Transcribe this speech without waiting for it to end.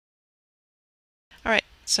Alright,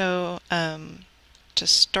 so to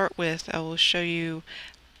start with, I will show you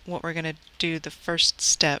what we're going to do the first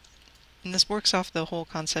step. And this works off the whole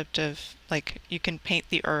concept of, like, you can paint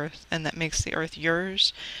the earth and that makes the earth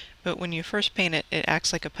yours, but when you first paint it, it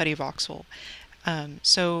acts like a putty voxel.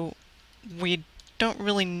 So we don't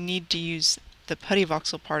really need to use the putty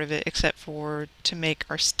voxel part of it except for to make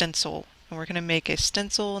our stencil. And we're going to make a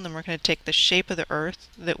stencil, and then we're going to take the shape of the earth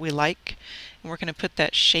that we like, and we're going to put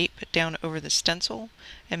that shape down over the stencil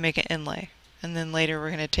and make an inlay. And then later we're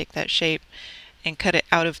going to take that shape and cut it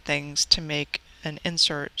out of things to make an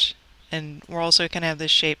insert. And we're also going to have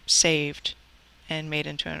this shape saved and made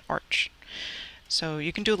into an arch. So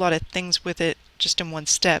you can do a lot of things with it just in one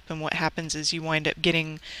step, and what happens is you wind up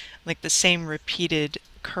getting like the same repeated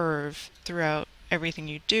curve throughout everything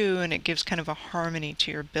you do, and it gives kind of a harmony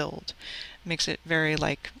to your build. It makes it very,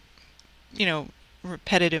 like, you know,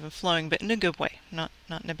 repetitive and flowing, but in a good way, not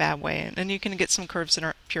in a bad way. And then you can get some curves that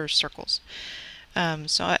aren't pure circles.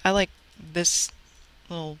 So I like this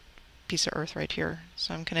little piece of earth right here.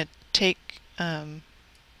 So I'm going to take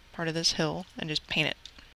part of this hill and just paint it.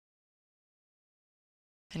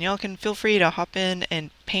 And y'all can feel free to hop in and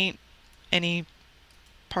paint any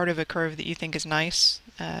part of a curve that you think is nice.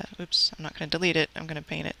 Oops, I'm not going to delete it. I'm going to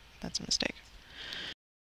paint it. That's a mistake.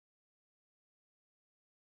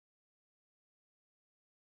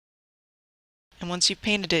 And once you've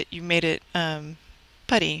painted it, you made it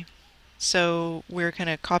putty. So we're going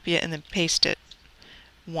to copy it and then paste it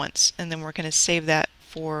once. And then we're going to save that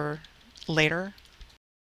for later.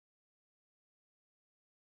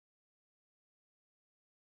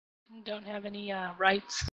 Don't have any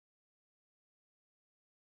rights.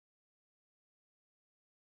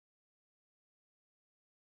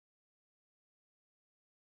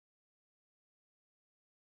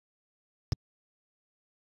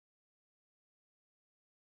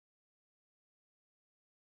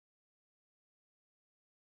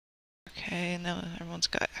 Okay, now everyone's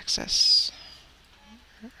got access.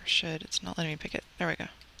 Or should. It's not letting me pick it. There we go.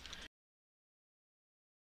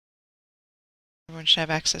 Everyone should have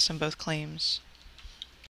access on both claims.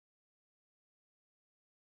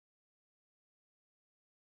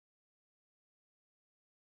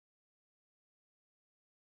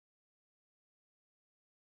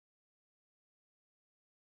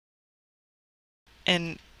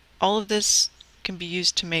 And all of this can be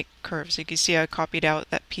used to make curves. Like you see, I copied out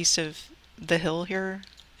that piece of the hill here,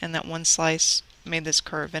 and that one slice made this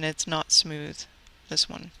curve, and it's not smooth, this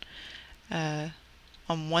one.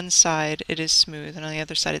 On one side it is smooth, and on the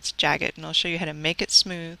other side it's jagged, and I'll show you how to make it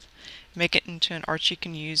smooth, make it into an arch you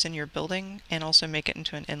can use in your building, and also make it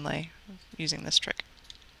into an inlay using this trick.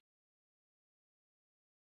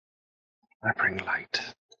 I bring light.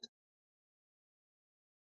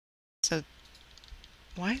 So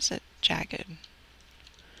why is it jagged?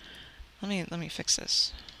 Let me fix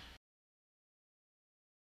this.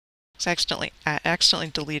 I accidentally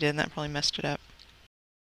deleted, and that probably messed it up.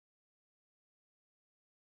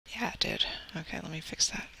 Yeah, it did. Okay, let me fix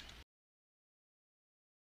that.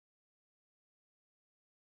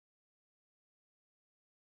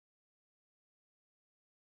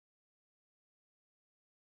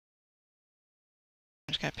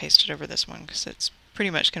 I'm just going to paste it over this one because it's pretty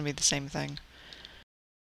much going to be the same thing.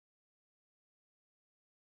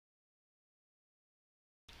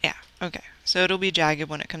 Yeah, okay. So it'll be jagged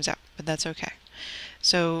when it comes out, but that's okay.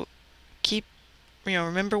 So keep,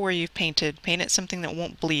 remember where you've painted. Paint it something that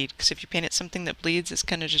won't bleed, because if you paint it something that bleeds, it's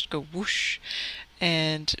going to just go whoosh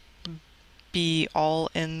and be all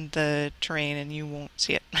in the terrain and you won't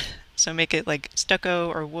see it. So make it like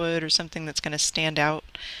stucco or wood or something that's going to stand out.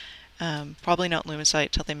 Probably not lumicite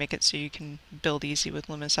till they make it so you can build easy with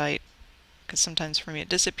lumicite, because sometimes for me it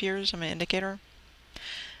disappears on my indicator.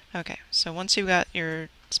 Okay, so once you've got your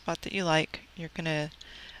spot that you like,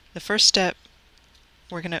 the first step,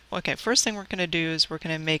 first thing we're gonna do is we're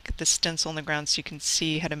gonna make the stencil on the ground so you can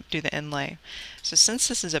see how to do the inlay. So since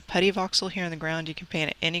this is a putty voxel here on the ground, you can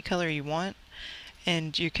paint it any color you want,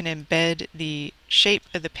 and you can embed the shape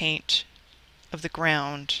of the paint of the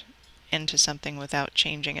ground into something without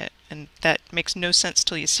changing it. And that makes no sense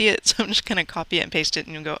till you see it, so I'm just gonna copy it and paste it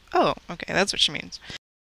and you'll go, oh, okay, that's what she means.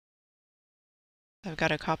 I've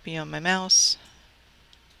got a copy on my mouse.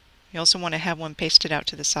 You also want to have one pasted out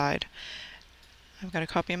to the side. I've got a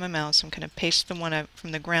copy on my mouse. I'm going to paste the one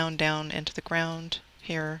from the ground down into the ground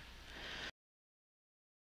here.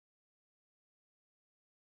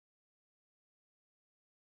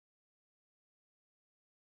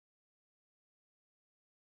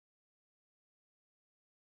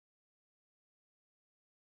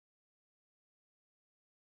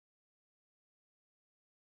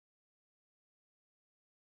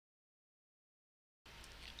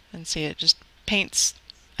 And see, it just paints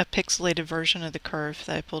a pixelated version of the curve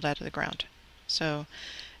that I pulled out of the ground. So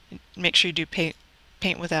make sure you do paint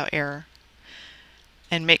without error.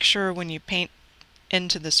 And make sure when you paint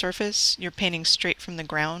into the surface, you're painting straight from the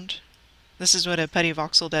ground. This is what a putty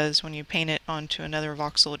voxel does when you paint it onto another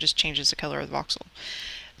voxel. It just changes the color of the voxel.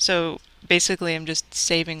 So basically I'm just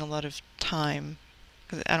saving a lot of time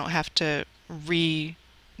because I don't have to redo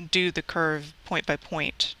the curve point by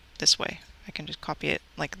point this way. I can just copy it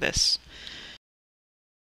like this.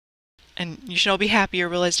 And you should all be happy I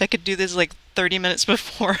realized I could do this like 30 minutes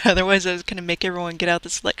before, otherwise I was going to make everyone get out the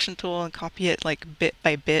selection tool and copy it like bit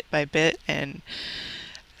by bit by bit, and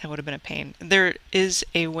that would have been a pain. There is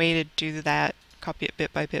a way to do that, copy it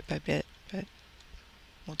bit by bit by bit, but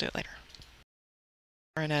we'll do it later.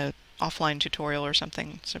 Or in a offline tutorial or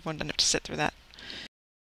something, so everyone doesn't have to sit through that.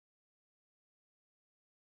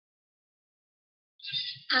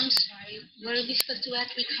 I'm sorry, what are we supposed to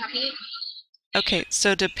after we copy it? Okay,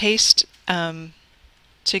 so to paste,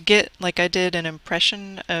 to get, like I did, an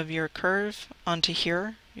impression of your curve onto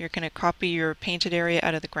here, you're going to copy your painted area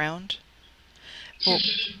out of the ground.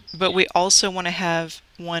 But we also want to have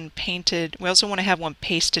one painted, we also want to have one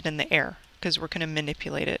pasted in the air, because we're going to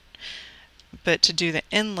manipulate it. But to do the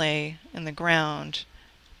inlay in the ground,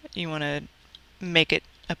 you want to make it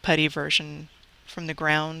a putty version from the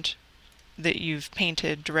ground that you've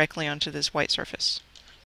painted directly onto this white surface.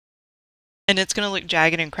 And it's going to look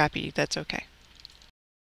jagged and crappy, that's okay.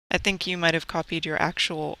 I think you might have copied your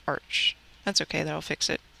actual arch. That's okay, that'll fix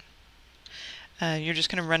it. You're just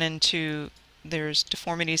going to run into, there's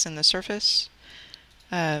deformities in the surface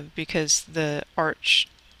because the arch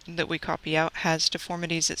that we copy out has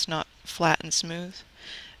deformities. It's not flat and smooth.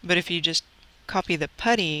 But if you just copy the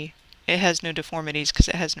putty, it has no deformities because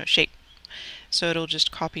it has no shape. So it'll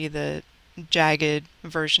just copy the jagged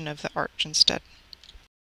version of the arch instead.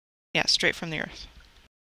 Yeah, straight from the earth.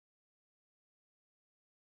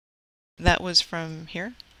 That was from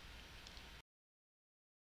here?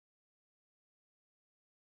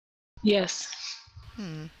 Yes.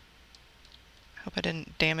 Hope I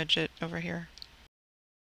didn't damage it over here.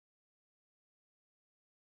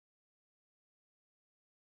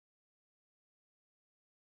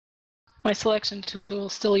 My selection tool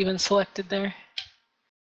is still even selected there.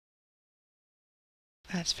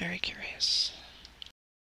 That's very curious.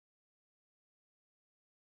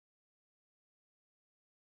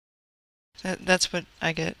 That's what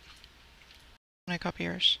I get when I copy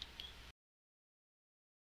yours.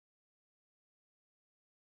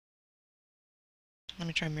 Let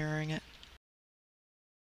me try mirroring it.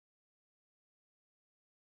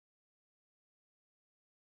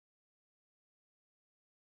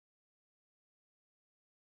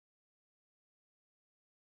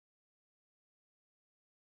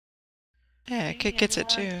 Yeah, Kit gets it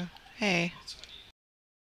too. Hey.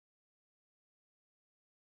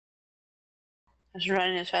 I was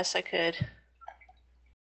running as fast as I could.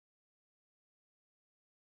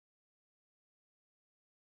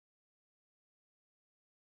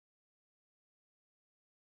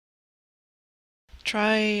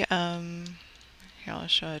 Try, here, I'll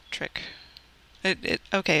show a trick.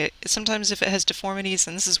 Okay, sometimes if it has deformities,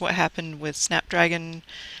 and this is what happened with Snapdragon,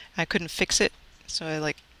 I couldn't fix it, so I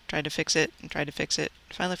like tried to fix it and tried to fix it.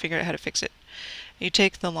 Finally figured out how to fix it. You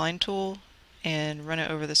take the line tool and run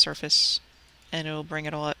it over the surface, and it'll bring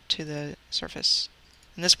it all up to the surface.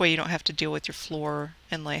 And this way you don't have to deal with your floor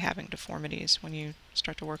inlay having deformities when you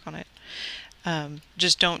start to work on it.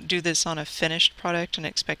 Just don't do this on a finished product and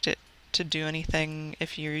expect it to do anything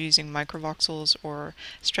if you're using microvoxels or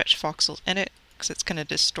stretch voxels in it, because it's going to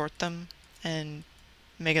distort them and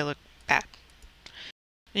make it look bad.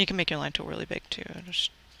 And you can make your line tool really big too,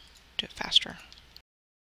 just do it faster.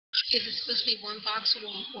 Is it supposed to be one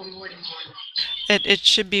voxel or more than one? It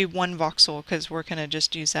should be one voxel because we're going to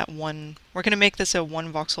just use that one. We're going to make this a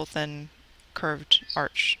one voxel thin curved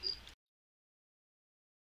arch.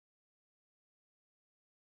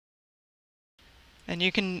 And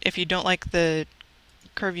you can, if you don't like the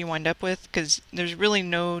curve you wind up with, because there's really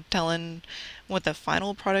no telling what the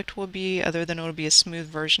final product will be other than it'll be a smooth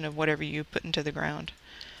version of whatever you put into the ground.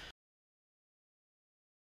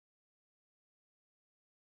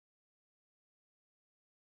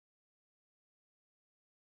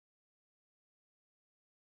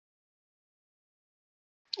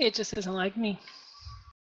 It just isn't like me.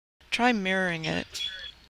 Try mirroring it.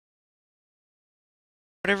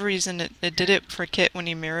 For whatever reason, it did it for Kit when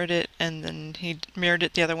he mirrored it, and then he mirrored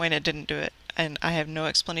it the other way and it didn't do it. And I have no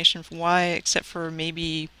explanation for why, except for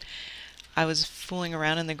maybe I was fooling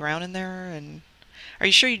around in the ground in there. And are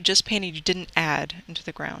you sure you just painted, you didn't add into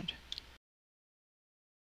the ground?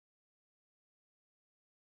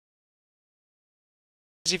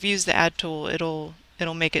 Because if you use the add tool,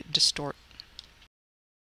 it'll make it distort.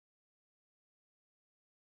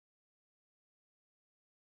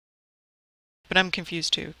 But I'm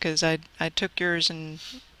confused too, because I took yours and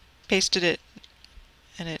pasted it,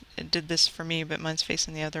 and it did this for me, but mine's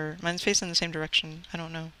facing the same direction. I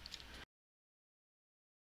don't know.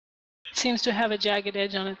 It seems to have a jagged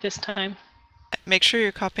edge on it this time. Make sure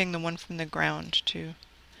you're copying the one from the ground too.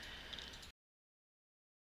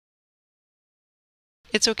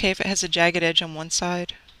 It's okay if it has a jagged edge on one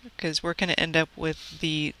side, because we're going to end up with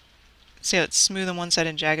see how it's smooth on one side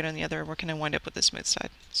and jagged on the other. We're going to wind up with the smooth side.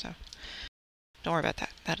 So don't worry about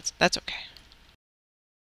that. That's okay.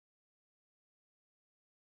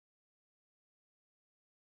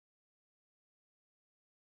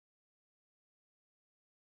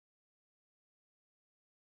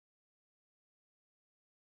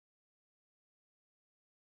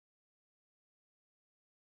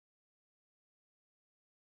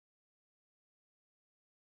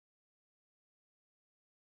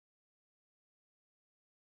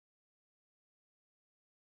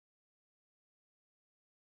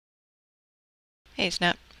 Hey,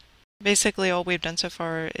 Snap. Basically all we've done so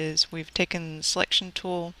far is we've taken the selection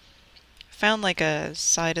tool, found like a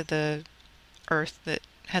side of the earth that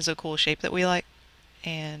has a cool shape that we like,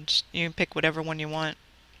 and you can pick whatever one you want.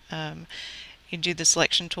 You do the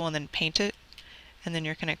selection tool and then paint it, and then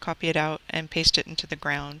you're going to copy it out and paste it into the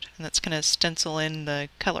ground, and that's going to stencil in the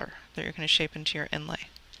color that you're going to shape into your inlay.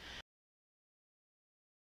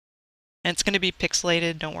 And it's going to be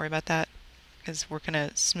pixelated, don't worry about that, because we're going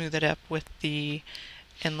to smooth it up with the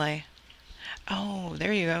inlay. Oh,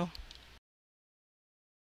 there you go.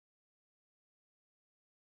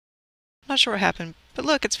 Not sure what happened, but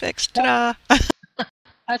look, it's fixed. Ta-da!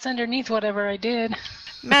 That's underneath whatever I did.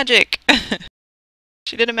 Magic!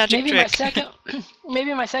 She did a magic trick.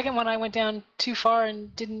 Maybe my second one I went down too far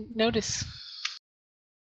and didn't notice.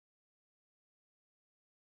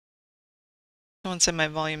 Someone said my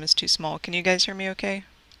volume is too small. Can you guys hear me okay?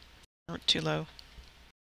 Or too low?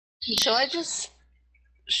 So I just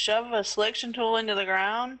shove a selection tool into the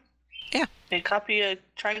ground? Yeah. And copy a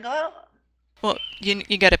triangle out? Well,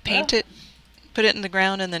 you gotta paint it, put it in the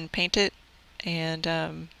ground and then paint it,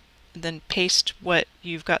 and then paste what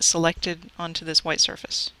you've got selected onto this white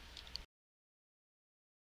surface.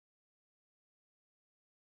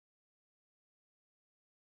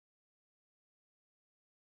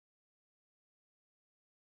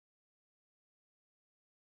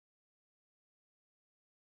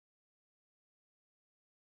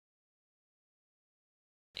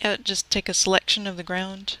 Yeah, just take a selection of the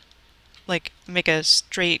ground, like make a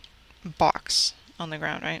straight box on the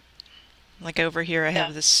ground, right? Like over here I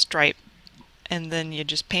have this stripe, and then you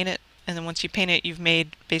just paint it, and then once you paint it, you've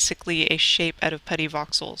made basically a shape out of putty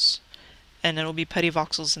voxels. And it'll be putty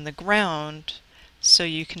voxels in the ground, so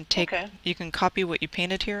you can you can copy what you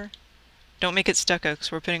painted here. Don't make it stucco,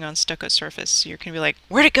 because we're putting on stucco surface, so you're gonna be like,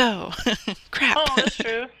 where'd it go? Crap. Oh, that's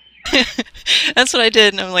true. That's what I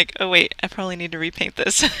did, and I'm like, oh wait, I probably need to repaint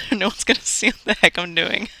this. No one's gonna see what the heck I'm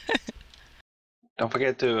doing. Don't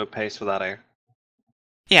forget to paste without air.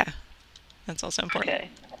 Yeah, that's also important. Okay.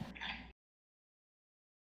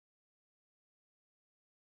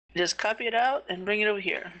 Just copy it out and bring it over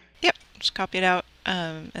here. Yep, just copy it out,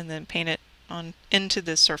 and then paint it on into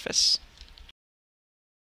the surface.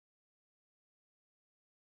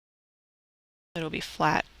 It'll be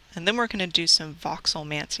flat. And then we're going to do some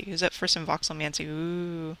voxelmancy. Who's up for some voxelmancy?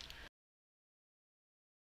 Ooh.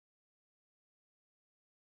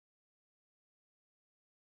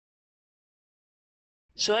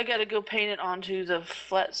 So I gotta go paint it onto the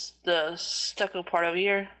the stucco part over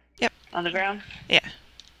here? Yep. On the ground? Yeah.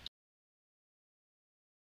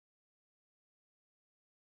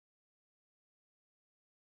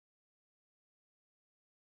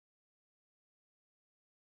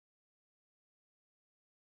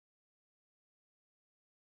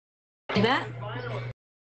 Like that?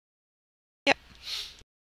 Yep.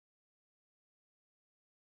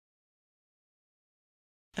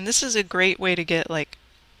 And this is a great way to get like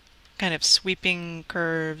kind of sweeping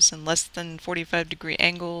curves and less than 45-degree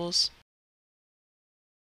angles.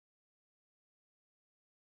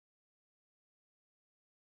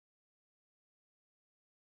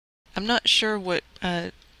 I'm not sure what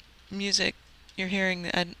music you're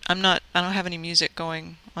hearing. I don't have any music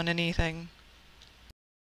going on anything.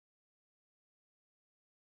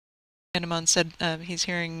 Anamon said he's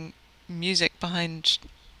hearing music behind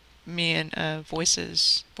me and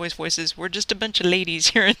voices. We're just a bunch of ladies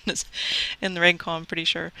here in the Redcall, I'm pretty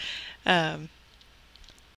sure.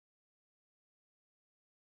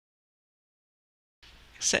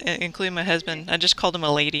 including my husband. I just called him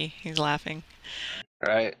a lady. He's laughing.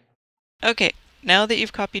 Right. Okay, now that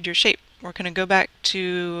you've copied your shape, we're going to go back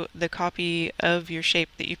to the copy of your shape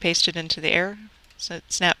that you pasted into the air. So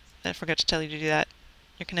snap, I forgot to tell you to do that.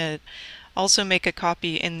 You're going to also make a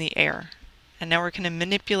copy in the air. And now we're going to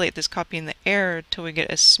manipulate this copy in the air till we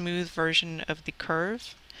get a smooth version of the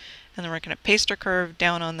curve. And then we're going to paste our curve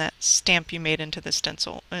down on that stamp you made into the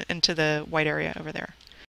stencil, into the white area over there.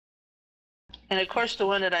 And of course, the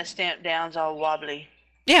one that I stamped down is all wobbly.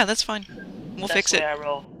 Yeah, that's fine. We'll That's fix the way it. I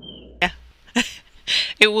roll. Yeah.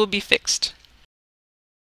 It will be fixed.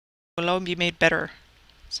 It will all be made better.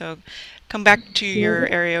 So come back to your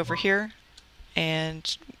area over here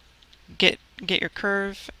and get your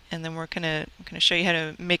curve, and then we're gonna show you how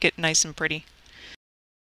to make it nice and pretty.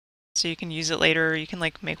 So you can use it later. You can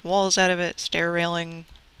like make walls out of it, stair railing,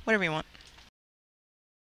 whatever you want.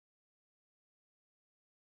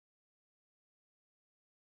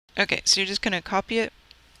 Okay, so you're just gonna copy it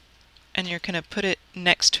and you're gonna put it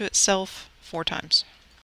next to itself 4 times.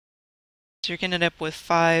 So you're gonna end up with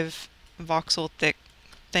 5 voxel thick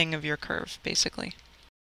thing of your curve, basically.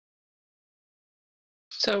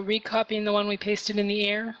 So recopying the one we pasted in the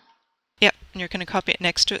air. Yep, and you're gonna copy it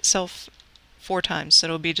next to itself 4 times, so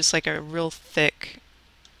it'll be just like a real thick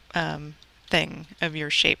thing of your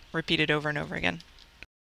shape, repeated over and over again.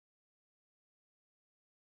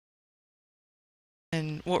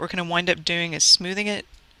 And what we're going to wind up doing is smoothing it,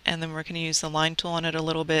 and then we're going to use the line tool on it a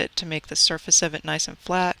little bit to make the surface of it nice and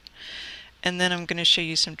flat. And then I'm going to show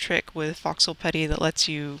you some trick with voxel putty that lets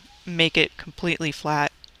you make it completely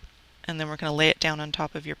flat, and then we're going to lay it down on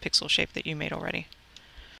top of your pixel shape that you made already.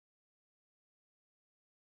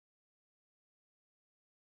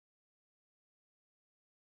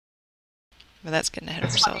 But that's getting ahead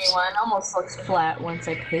of It's funny, ourselves. one almost looks flat once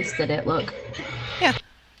I pasted it, look. Yeah,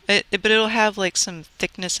 but it'll have like some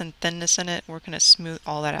thickness and thinness in it. We're going to smooth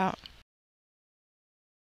all that out.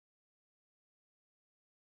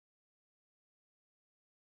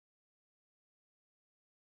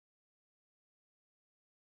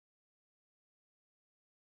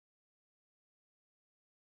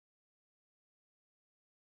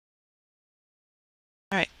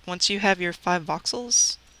 Alright, once you have your 5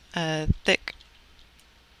 voxels, thick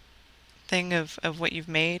thing of what you've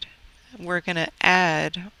made, we're going to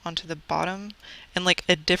add onto the bottom in like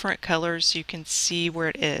a different color so you can see where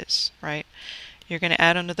it is, right? You're going to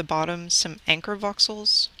add onto the bottom some anchor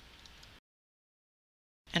voxels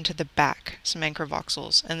and to the back some anchor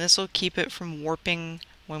voxels, and this will keep it from warping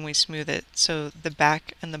when we smooth it, so the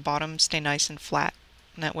back and the bottom stay nice and flat,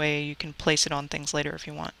 and that way you can place it on things later if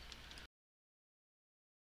you want.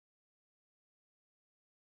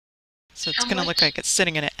 So it's going to look like it's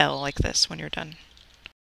sitting in an L like this when you're done.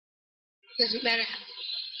 Doesn't matter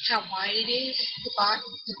how wide it is, the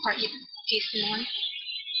part you're pasting on.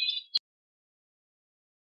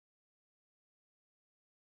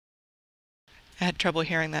 I had trouble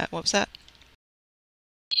hearing that. What was that?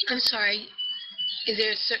 I'm sorry. Is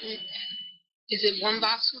there a certain? Is it 1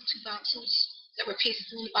 voxel, 2 voxels that were pasted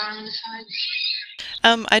on the bottom and the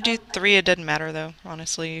sides? I do 3, it doesn't matter though,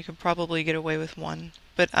 honestly. You could probably get away with 1.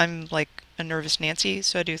 But I'm like a nervous Nancy,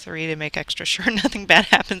 so I do 3 to make extra sure nothing bad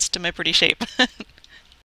happens to my pretty shape.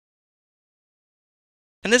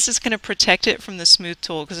 And this is going to protect it from the smooth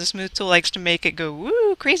tool, because the smooth tool likes to make it go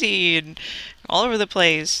woo crazy and all over the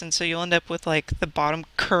place, and so you'll end up with like the bottom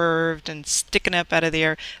curved and sticking up out of the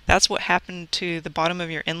air. That's what happened to the bottom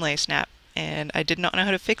of your inlay snap, and I did not know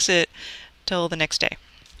how to fix it till the next day.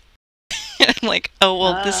 I'm like, oh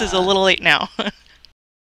well, this is a little late now.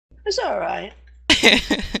 It's alright.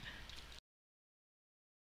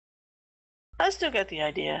 I still got the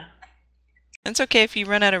idea. It's okay if you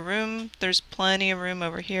run out of room. There's plenty of room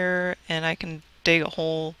over here, and I can dig a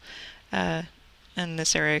hole in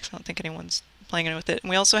this area because I don't think anyone's playing with it. And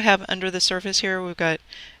we also have under the surface here, we've got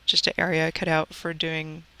just an area cut out for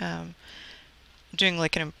doing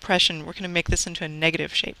like an impression. We're going to make this into a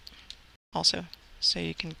negative shape also, so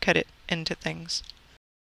you can cut it into things.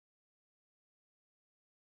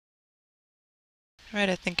 Alright,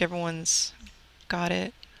 I think everyone's got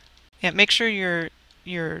it. Yeah, make sure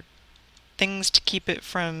your things to keep it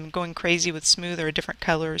from going crazy with smooth are a different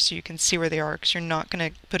color so you can see where they are, because you're not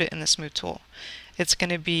going to put it in the smooth tool. It's going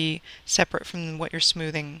to be separate from what you're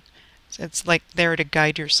smoothing. It's like there to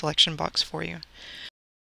guide your selection box for you.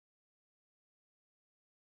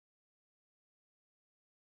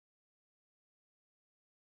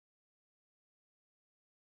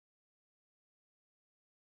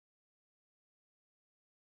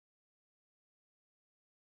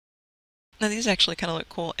 Now these actually kind of look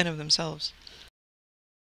cool in of themselves.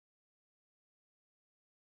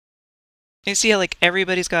 You see how like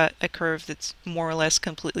everybody's got a curve that's more or less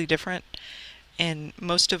completely different, and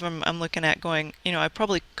most of them I'm looking at going, I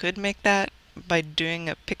probably could make that by doing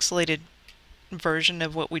a pixelated version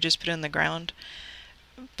of what we just put in the ground,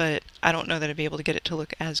 but I don't know that I'd be able to get it to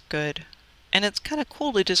look as good. And it's kind of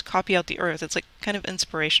cool to just copy out the earth. It's like kind of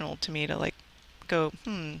inspirational to me to like go,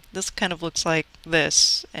 this kind of looks like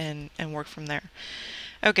this, and work from there.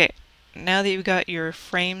 Okay, now that you've got your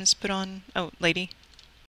frames put on, oh, lady,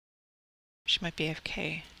 she might be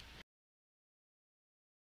AFK.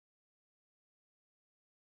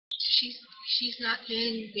 She's not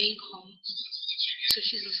in raid call, so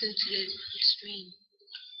she's listening to the stream.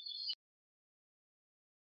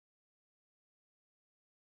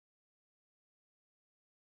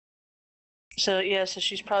 So yeah, so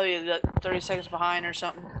she's probably like 30 seconds behind or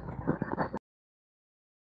something.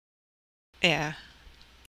 Yeah.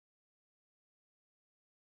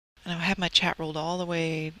 And I have my chat rolled all the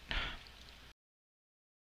way.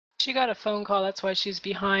 She got a phone call, that's why she's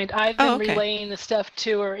behind. I've Oh, been okay. relaying the stuff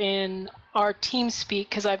to her in our TeamSpeak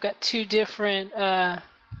because I've got two different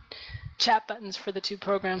chat buttons for the two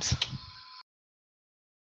programs.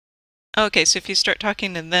 Okay, so if you start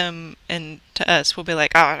talking to them and to us, we'll be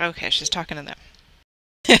like, oh, okay, she's talking to them.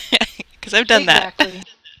 Because I've done that. Exactly.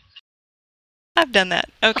 I've done that.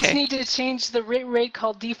 I just Okay. need to change the raid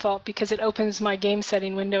call default because it opens my game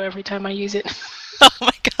setting window every time I use it. Oh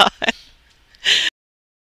my god.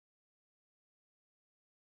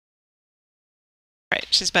 Right,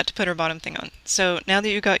 she's about to put her bottom thing on. So now that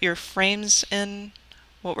you've got your frames in,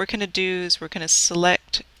 what we're going to do is we're going to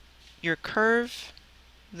select your curve,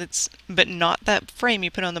 but not that frame you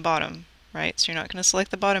put on the bottom, right? So you're not going to select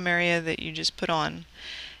the bottom area that you just put on,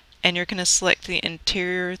 and you're going to select the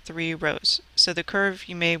interior 3 rows. So the curve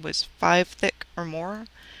you made was 5 thick or more.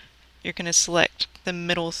 You're going to select the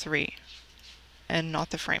middle 3 and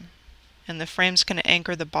not the frame. And the frame's going to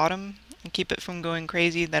anchor the bottom and keep it from going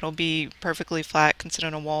crazy. That'll be perfectly flat, can sit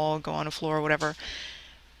on a wall, go on a floor, whatever.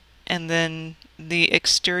 And then the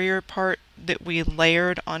exterior part that we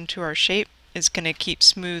layered onto our shape is going to keep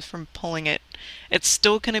smooth from pulling it. It's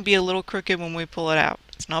still going to be a little crooked when we pull it out.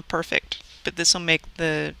 It's not perfect, but this will make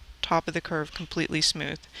the top of the curve completely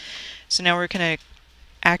smooth. So now we're going to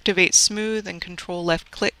activate smooth and control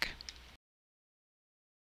left click.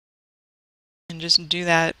 And just do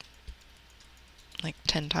that like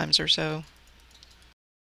 10 times or so.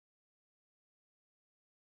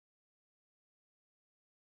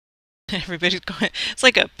 Everybody's going, it's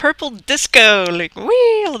like a purple disco, like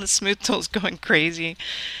whee, all the smooth tools going crazy.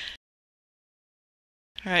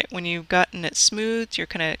 Alright, when you've gotten it smooth, you're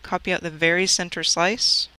going to copy out the very center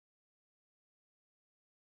slice.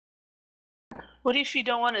 What if you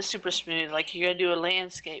don't want it super smooth? Like you're gonna do a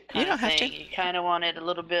landscape kind You of don't have thing. to. You kind of want it a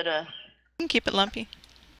little bit of. You can keep it lumpy.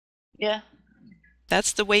 Yeah.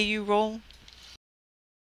 That's the way you roll.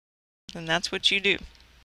 And that's what you do.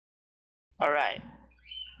 All right.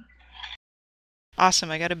 Awesome,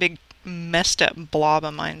 I got a big messed up blob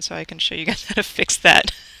on mine, so I can show you guys how to fix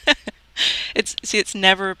that. It's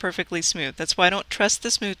never perfectly smooth. That's why I don't trust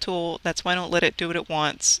the smooth tool. That's why I don't let it do what it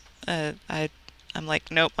wants. I'm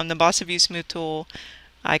like, nope, I'm the boss of you, smooth tool.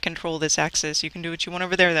 I control this axis. You can do what you want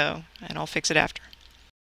over there, though, and I'll fix it after.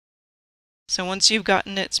 So once you've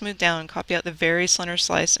gotten it smoothed down, copy out the very slender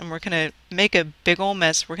slice, and we're going to make a big old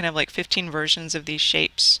mess. We're going to have like 15 versions of these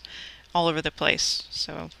shapes all over the place.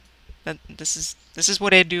 So this is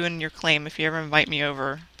what I do in your claim if you ever invite me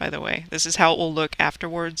over, by the way. This is how it will look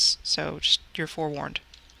afterwards, so just you're forewarned.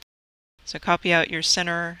 So copy out your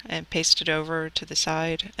center and paste it over to the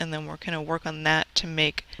side, and then we're going to work on that to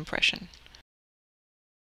make impression.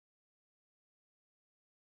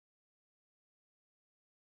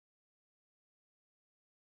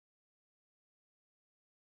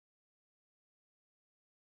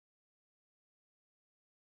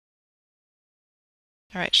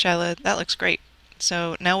 Alright, Shyla, that looks great.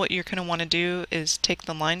 So now what you're going to want to do is take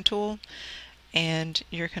the line tool and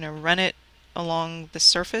you're going to run it along the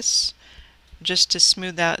surface just to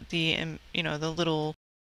smooth out the, the little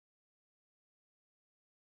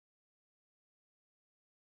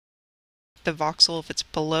the voxel if it's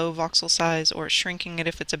below voxel size, or shrinking it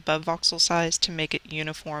if it's above voxel size to make it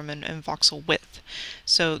uniform and voxel width.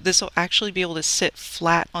 So this will actually be able to sit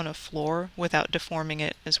flat on a floor without deforming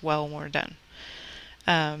it as well when we're done.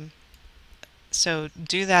 So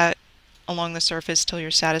do that along the surface till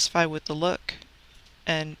you're satisfied with the look,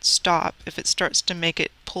 and stop if it starts to make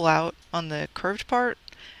it pull out on the curved part,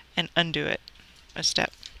 and undo it a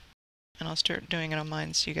step. And I'll start doing it on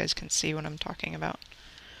mine so you guys can see what I'm talking about.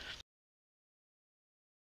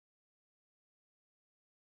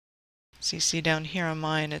 So you see down here on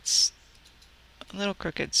mine, it's a little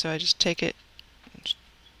crooked, so I just take it,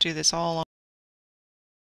 do this all along.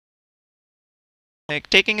 Like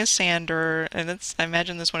taking a sander, and that's, I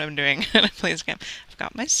imagine that's what I'm doing when I play this game. I've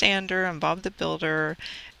got my sander, I'm Bob the Builder,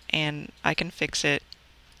 and I can fix it.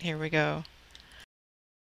 Here we go.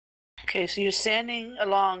 Okay, so you're sanding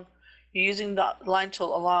along, you're using the line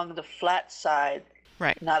tool along the flat side,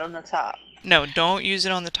 Right. not on the top. No, don't use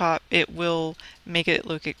it on the top. It will make it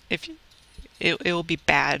look, if it will be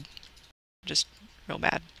bad. Just real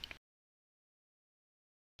bad.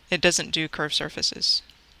 It doesn't do curved surfaces.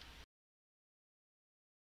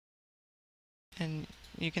 And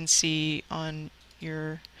you can see on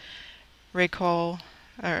your recall,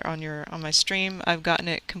 or on my stream, I've gotten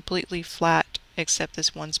it completely flat except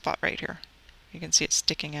this one spot right here. You can see it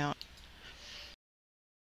sticking out.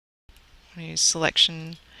 I use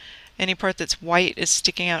selection. Any part that's white is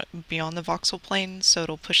sticking out beyond the voxel plane, so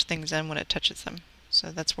it'll push things in when it touches them.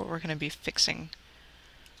 So that's what we're going to be fixing.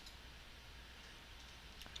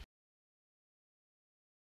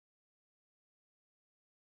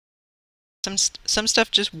 Some stuff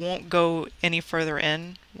just won't go any further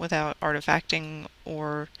in without artifacting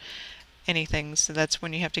or anything, so that's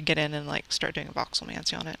when you have to get in and like start doing a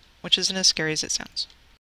voxelmancy on it, which isn't as scary as it sounds.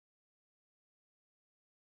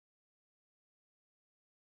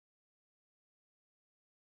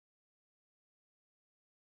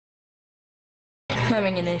 I'm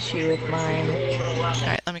having an issue with mine.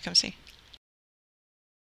 Alright, let me come see.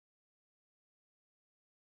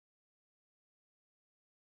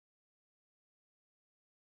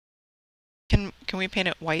 Can we paint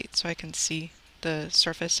it white so I can see the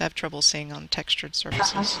surface? I have trouble seeing on textured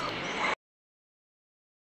surfaces.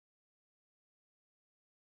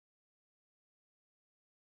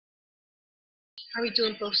 Are we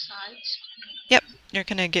doing both sides? Yep, you're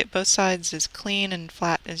gonna get both sides as clean and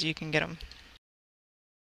flat as you can get them.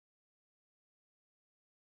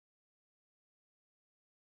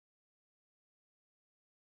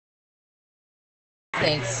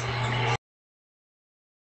 Thanks.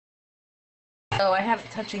 Oh, I have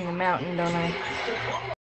touching the mountain, don't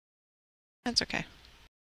I? That's okay.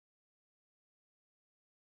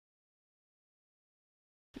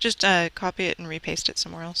 Just copy it and repaste it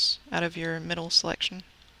somewhere else out of your middle selection.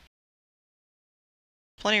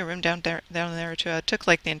 Plenty of room down there too. I took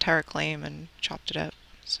like the entire claim and chopped it up,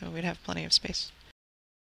 so we'd have plenty of space.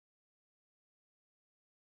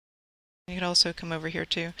 You could also come over here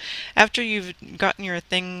too. After you've gotten your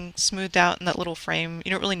thing smoothed out in that little frame,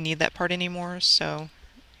 you don't really need that part anymore, so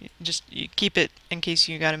you keep it in case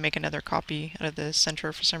you got to make another copy out of the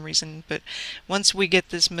center for some reason. But once we get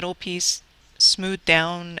this middle piece smoothed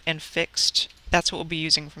down and fixed, that's what we'll be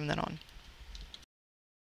using from then on.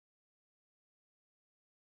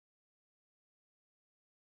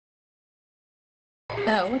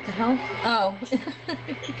 Oh, what the hell? Oh,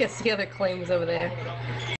 I guess the other claim was over there.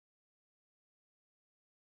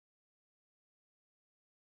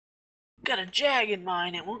 Got a jag in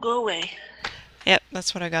mine, it won't go away. Yep,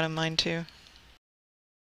 that's what I got in mind too.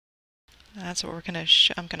 That's what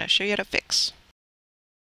I'm gonna show you how to fix.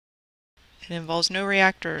 It involves no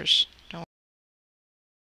reactors. Don't.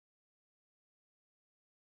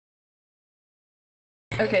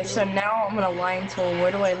 Okay, so now I'm gonna line tool.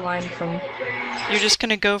 Where do I line from? You're just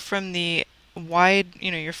gonna go from the wide,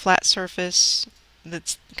 your flat surface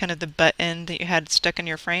that's kind of the butt end that you had stuck in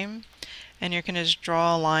your frame, and you're gonna just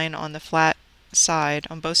draw a line on the flat side,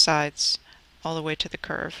 on both sides, all the way to the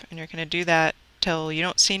curve. And you're gonna do that till you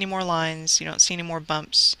don't see any more lines, you don't see any more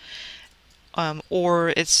bumps, or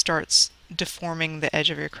it starts deforming the edge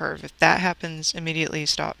of your curve. If that happens, immediately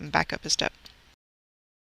stop and back up a step.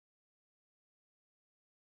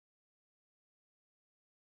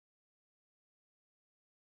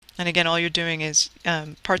 And again, all you're doing is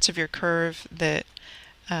parts of your curve that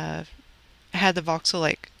had the voxel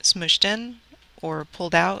like smushed in or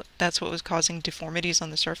pulled out, that's what was causing deformities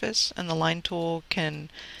on the surface, and the line tool can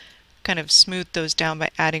kind of smooth those down by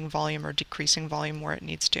adding volume or decreasing volume where it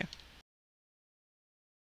needs to.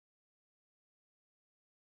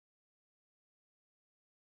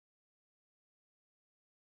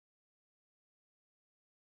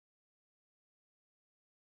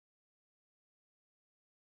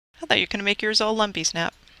 I thought you were going to make yours all lumpy,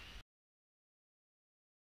 Snap.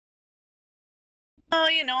 Oh,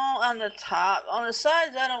 on the top. On the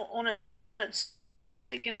sides, I don't want it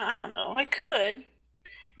sticking. I don't know. I could.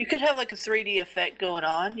 You could have like a 3D effect going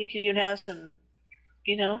on. You could even have some,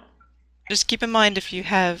 Just keep in mind if you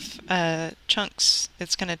have chunks,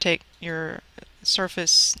 it's going to take your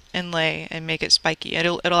surface inlay and make it spiky.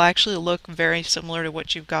 It'll actually look very similar to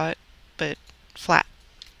what you've got, but flat.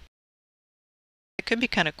 It could be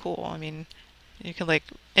kind of cool. I mean, You can like,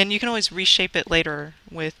 and you can always reshape it later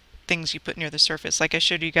with things you put near the surface. Like I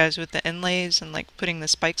showed you guys with the inlays and like putting the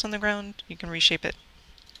spikes on the ground, you can reshape it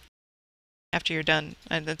after you're done.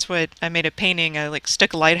 And that's what I made a painting. I like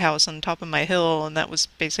stuck a lighthouse on top of my hill, and that was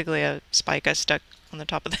basically a spike I stuck on the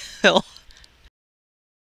top of the hill.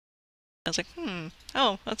 I was like,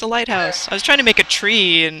 oh, that's a lighthouse. I was trying to make a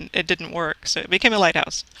tree and it didn't work, so it became a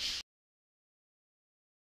lighthouse.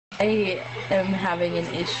 I am having an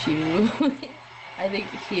issue. I think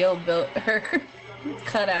Heel built her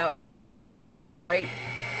cutout. Right?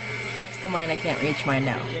 Come on, I can't reach mine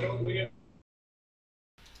now.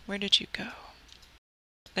 Where did you go?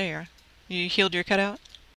 There you are. You healed your cutout?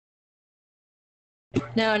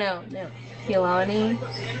 No. Healani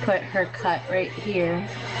put her cut right here,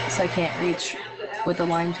 so I can't reach with the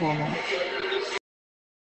line tool now.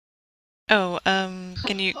 Oh,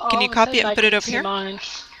 can you All of a copy it sudden and I put it can over see here? mine.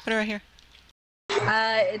 Put it right here.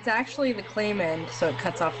 It's actually the claim end, so it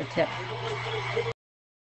cuts off the tip.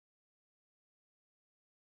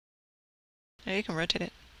 Yeah, you can rotate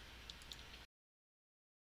it.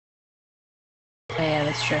 Oh, yeah,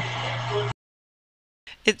 that's true.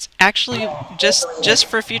 It's actually just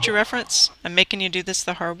for future reference. I'm making you do this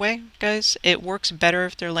the hard way, guys. It works better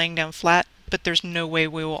if they're laying down flat, but there's no way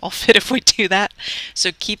we will all fit if we do that.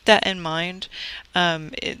 So keep that in mind.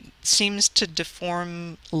 It seems to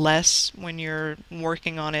deform less when you're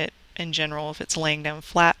working on it in general if it's laying down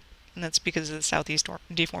flat, and that's because of the southeast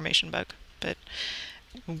deformation bug. But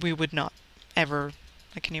we would not ever.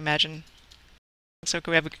 Can you imagine? So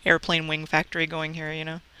we have an airplane wing factory going here, you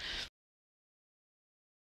know?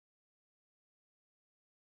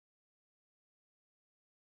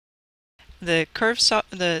 The curve,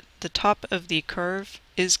 the top of the curve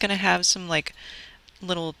is going to have some like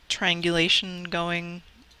little triangulation going.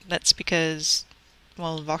 That's because,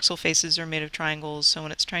 well, voxel faces are made of triangles, so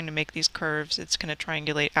when it's trying to make these curves, it's going to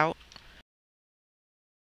triangulate out.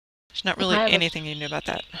 There's not really anything you can do about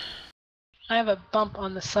that. I have a bump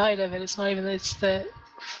on the side of it. It's not even, it's the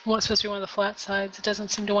one supposed to be one of the flat sides. It doesn't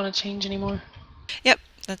seem to want to change anymore. Yep,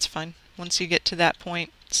 that's fine. Once you get to that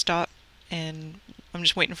point, stop, and I'm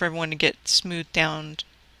just waiting for everyone to get smoothed down.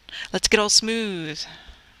 Let's get all smooth.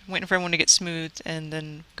 I'm waiting for everyone to get smooth and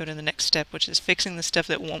then go to the next step, which is fixing the stuff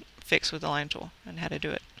that won't fix with the line tool and how to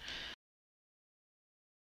do it.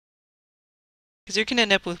 Because you can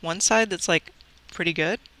end up with one side that's like pretty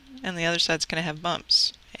good, and the other side's going to have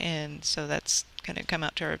bumps, and so that's going to come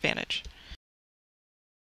out to our advantage.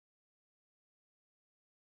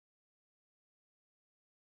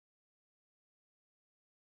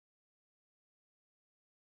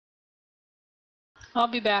 I'll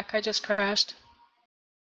be back. I just crashed.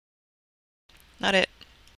 Not it.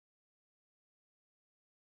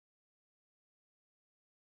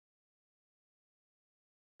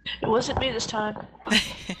 It wasn't me this time.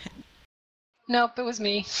 Nope, it was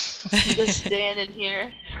me. Just standing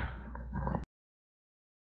here.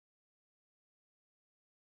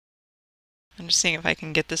 I'm just seeing if I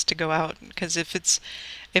can get this to go out, because if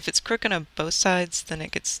it's crooked on both sides, then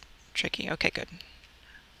it gets tricky. Okay, good.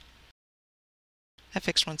 I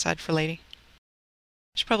fixed one side for Lady.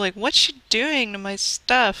 She's probably like, what's she doing to my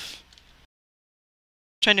stuff?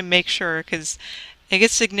 Trying to make sure, because it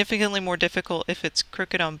gets significantly more difficult if it's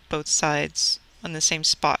crooked on both sides on the same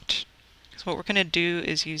spot. So what we're going to do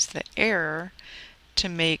is use the error to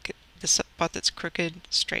make the spot that's crooked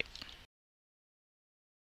straight.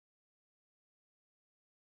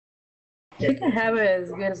 I think I have it as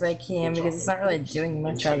good as I can because it's not really doing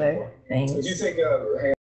much other things.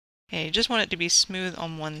 Okay, you just want it to be smooth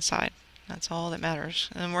on one side. That's all that matters.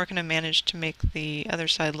 And then we're going to manage to make the other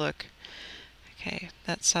side look. Okay,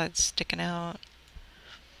 that side's sticking out.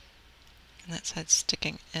 And that side's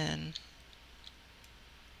sticking in.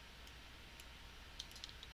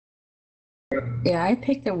 Yeah, I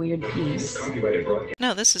picked a weird piece.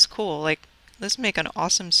 No, this is cool. Like, let's make an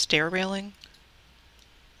awesome stair railing.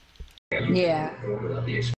 Yeah.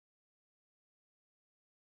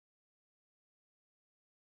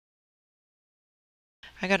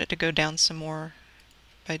 I got it to go down some more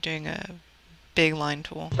by doing a big line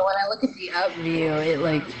tool. But when I look at the up view, it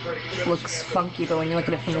like looks funky, but when you look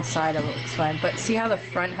at it from the side, it looks fine. But see how the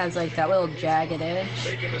front has like that little jagged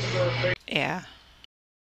edge? Yeah.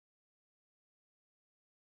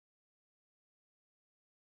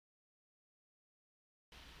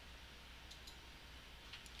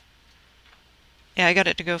 Yeah, I got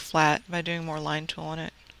it to go flat by doing more line tool on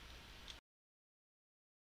it.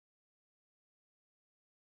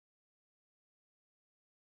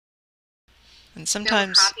 And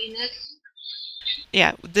sometimes,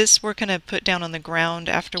 yeah, this we're going to put down on the ground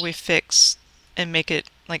after we fix and make it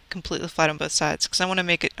like completely flat on both sides, because I want to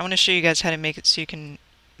make it, I want to show you guys how to make it so you can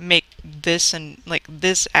make this and like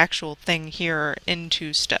this actual thing here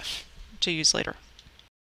into stuff to use later.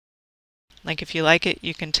 Like if you like it,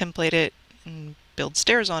 you can template it and build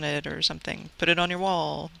stairs on it or something. Put it on your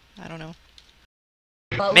wall. I don't know.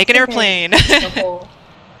 Well, Make an airplane.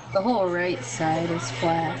 The whole right side is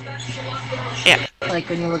flat. Yeah. Like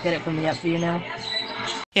when you look at it from the up view now.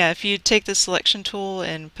 Yeah, if you take the selection tool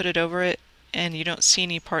and put it over it and you don't see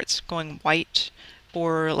any parts going white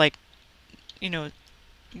or like, you know,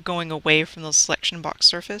 going away from the selection box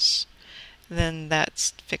surface, then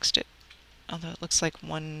that's fixed it. Although it looks like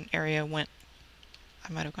one area went,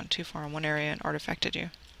 I might have gone too far in one area and artifacted you.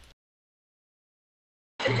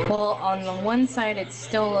 Well, on the one side it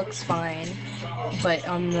still looks fine, but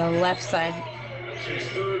on the left side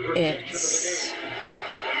it's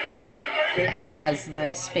has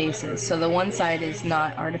the spaces. So the one side is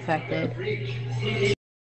not artifacted.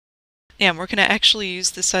 Yeah, we're going to actually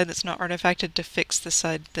use the side that's not artifacted to fix the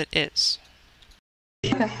side that is.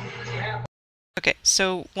 Okay. Okay,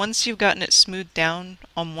 so once you've gotten it smoothed down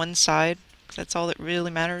on one side, 'cause that's all that really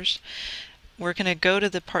matters, we're going to go to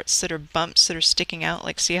the parts that are bumps that are sticking out.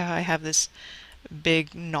 Like, see how I have this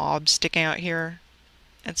big knob sticking out here?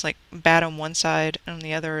 It's like bad on one side, and on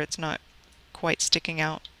the other it's not quite sticking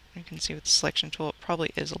out. You can see with the selection tool it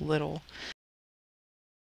probably is a little.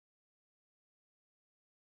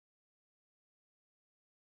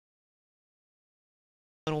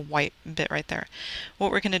 Little white bit right there.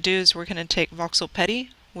 What we're going to do is we're going to take voxel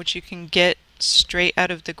petty, which you can get straight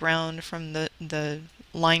out of the ground from the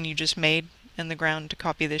line you just made in the ground to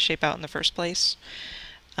copy this shape out in the first place.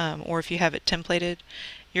 Or if you have it templated,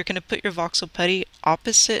 you're going to put your voxel putty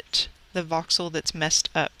opposite the voxel that's messed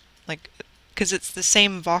up. Like, because it's the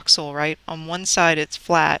same voxel, right? On one side it's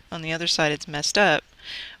flat, on the other side it's messed up.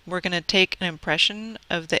 We're going to take an impression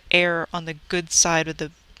of the air on the good side of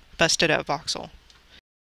the busted up voxel.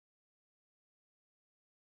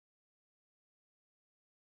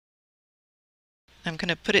 I'm going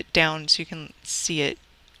to put it down so you can see it.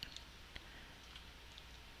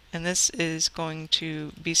 And this is going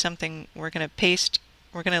to be something we're going to paste.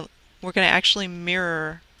 We're going to actually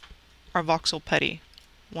mirror our voxel putty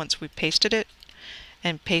once we've pasted it,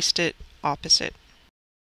 and paste it opposite.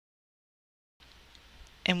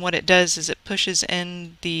 And what it does is it pushes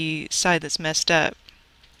in the side that's messed up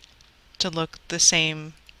to look the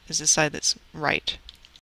same as the side that's right.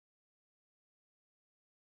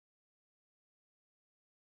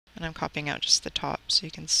 And I'm copying out just the top so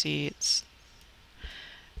you can see it's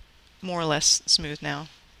more or less smooth now.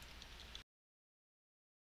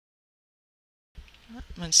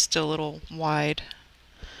 It's still a little wide.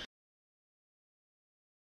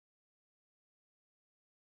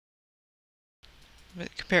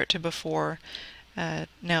 But compare it to before, now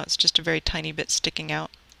it's just a very tiny bit sticking out,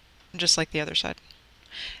 just like the other side.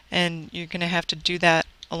 And you're going to have to do that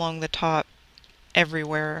along the top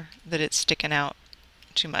everywhere that it's sticking out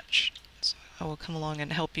too much. So I will come along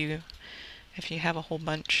and help you if you have a whole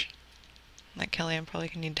bunch. Like Kelly, I'm probably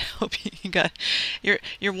gonna need to help you. You got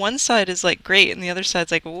your one side is like great, and the other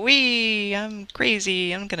side's like, wee, I'm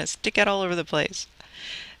crazy. I'm gonna stick it all over the place.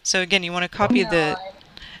 So again, you want to copy the.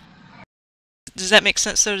 Does that make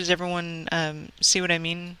sense though? Does everyone see what I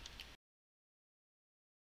mean?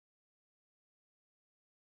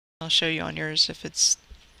 I'll show you on yours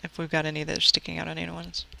if we've got any that are sticking out on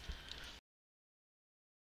anyone's.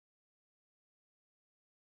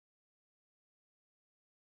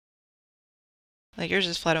 Like yours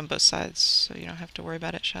is flat on both sides, so you don't have to worry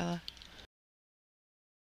about it, Shyla.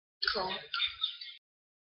 Cool.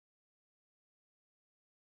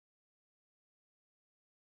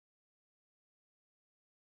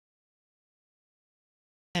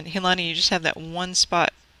 And Hilani, you just have that one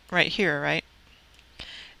spot right here, right?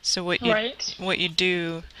 So what you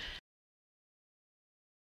do,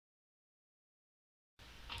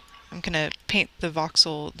 I'm gonna paint the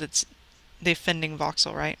voxel that's the offending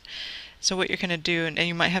voxel, right? So what you're gonna do, and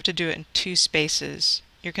you might have to do it in two spaces,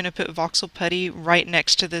 you're gonna put voxel putty right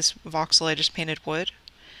next to this voxel I just painted wood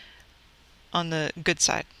on the good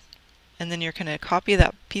side. And then you're gonna copy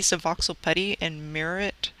that piece of voxel putty and mirror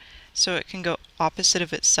it so it can go opposite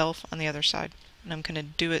of itself on the other side. And I'm gonna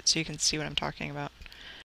do it so you can see what I'm talking about.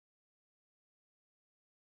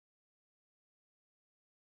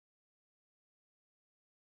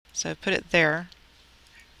 So put it there,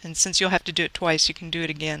 and since you'll have to do it twice, you can do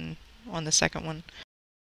it again on the second one.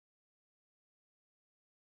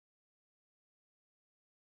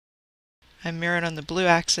 I mirror it on the blue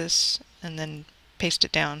axis and then paste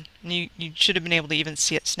it down. And you should have been able to even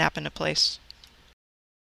see it snap into place.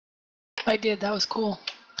 I did. That was cool.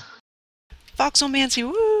 Voxelmancy,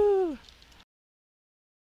 woo!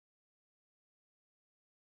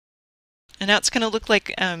 And now it's going to look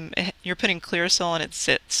like you're putting Clearasil on its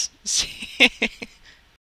zits.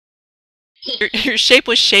 your shape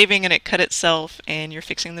was shaving and it cut itself, and you're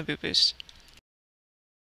fixing the boo-boos.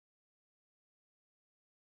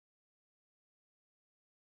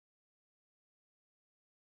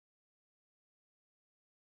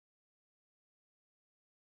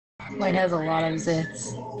 Mine has a lot of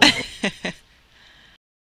zits.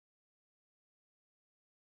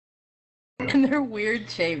 And they're weird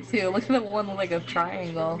shaped too. Look at the one like a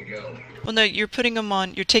triangle. Well, no, you're putting them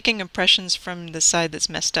on, you're taking impressions from the side that's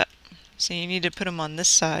messed up. So you need to put them on this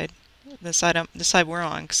side, the side we're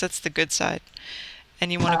on, because that's the good side.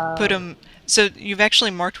 And you want to put them, so you've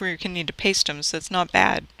actually marked where you're going to need to paste them, so it's not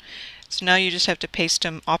bad. So now you just have to paste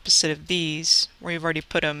them opposite of these, where you've already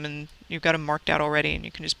put them, and you've got them marked out already, and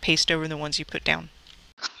you can just paste over the ones you put down.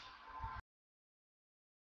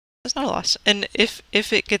 It's not a loss. And if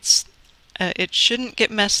it gets, it shouldn't get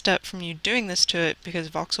messed up from you doing this to it, because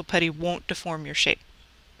voxel putty won't deform your shape.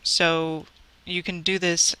 So you can do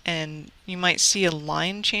this, and you might see a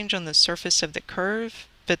line change on the surface of the curve,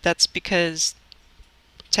 but that's because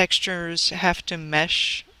textures have to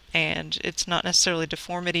mesh, and it's not necessarily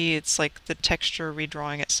deformity, it's like the texture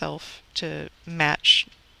redrawing itself to match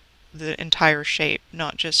the entire shape,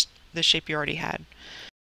 not just the shape you already had.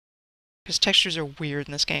 Because textures are weird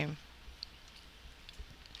in this game.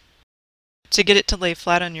 To get it to lay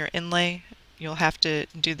flat on your inlay, you'll have to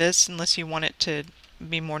do this unless you want it to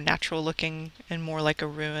be more natural looking and more like a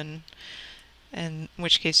ruin, in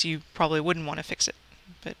which case you probably wouldn't want to fix it.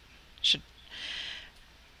 But you should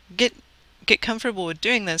get comfortable with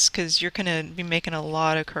doing this, because you're going to be making a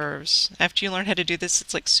lot of curves. After you learn how to do this,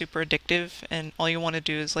 it's like super addictive, and all you want to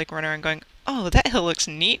do is like run around going, oh, that hill looks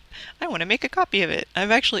neat, I want to make a copy of it.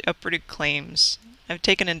 I've actually uprooted claims. I've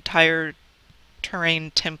taken entire terrain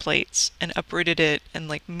templates and uprooted it and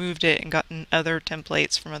like moved it and gotten other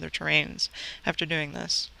templates from other terrains after doing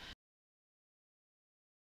this.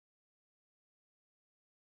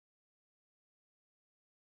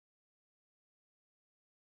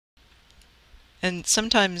 And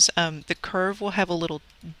sometimes the curve will have a little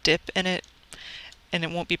dip in it, and it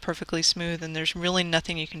won't be perfectly smooth, and there's really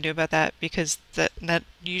nothing you can do about that, because that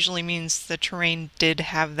usually means the terrain did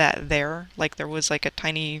have that there, like there was like a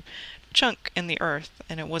tiny chunk in the earth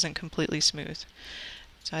and it wasn't completely smooth.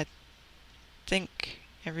 So I think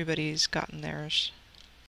everybody's gotten theirs.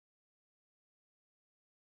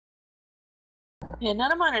 Yeah,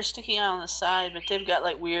 none of mine are sticking out on the side, but they've got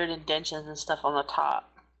like weird indentions and stuff on the top.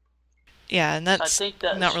 Yeah, and that's, so I think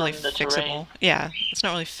that's not really from the fixable. terrain. Yeah, it's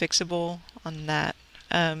not really fixable on that.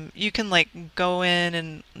 You can like go in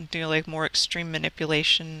and do like more extreme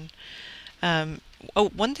manipulation. Oh,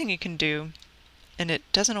 one thing you can do, and it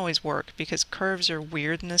doesn't always work because curves are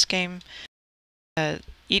weird in this game.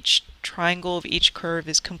 Each triangle of each curve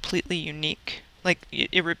is completely unique. Like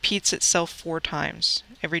it repeats itself 4 times,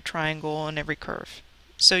 every triangle and every curve.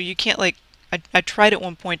 So you can't like, I tried at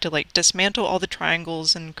one point to like dismantle all the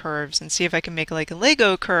triangles and curves and see if I can make like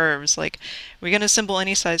Lego curves, like we're gonna assemble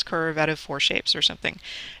any size curve out of 4 shapes or something.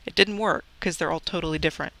 It didn't work because they're all totally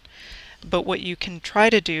different. But what you can try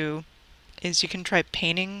to do is you can try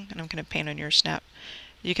painting, and I'm gonna paint on your snap.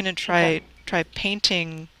 You can try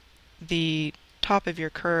painting the top of your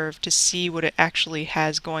curve to see what it actually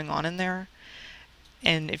has going on in there.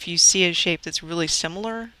 And if you see a shape that's really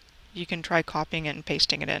similar, you can try copying it and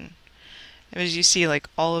pasting it in. As you see, like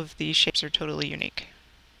all of these shapes are totally unique.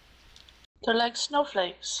 They're like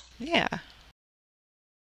snowflakes. Yeah.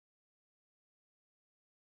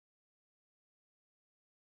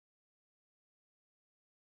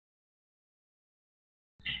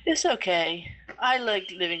 It's okay. I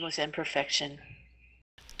like living with imperfection.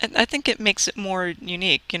 And I think it makes it more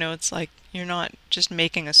unique. You know, it's like you're not just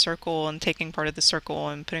making a circle and taking part of the circle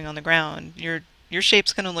and putting it on the ground. Your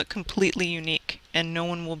shape's going to look completely unique, and no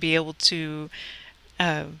one will be able to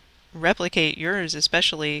replicate yours,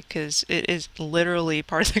 especially because it is literally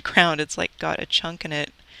part of the ground. It's like got a chunk in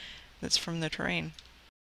it that's from the terrain,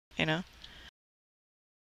 you know?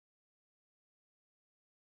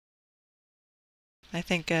 I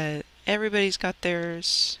think everybody's got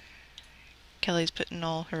theirs. Kelly's putting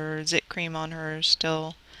all her zit cream on hers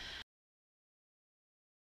still.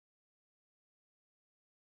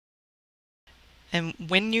 And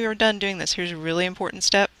when you're done doing this, here's a really important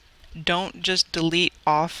step. Don't just delete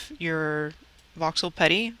off your voxel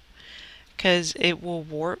putty, because it will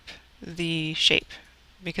warp the shape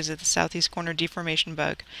because of the southeast corner deformation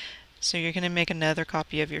bug. So you're going to make another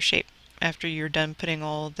copy of your shape after you're done putting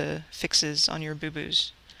all the fixes on your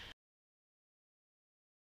boo-boos.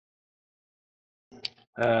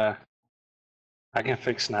 I can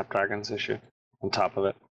fix Snapdragon's issue on top of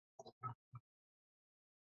it.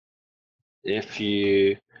 If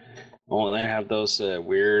you only have those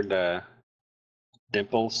weird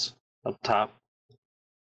dimples up top,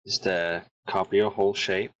 just copy a whole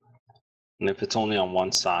shape. And if it's only on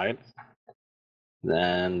one side,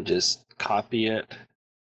 then just copy it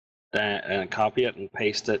and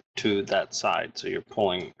paste it to that side. So you're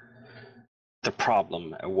pulling the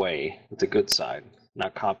problem away with the good side. Now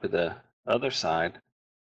copy the other side,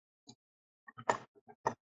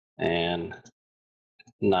 and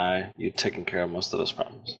now you've taken care of most of those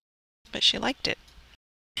problems. But she liked it.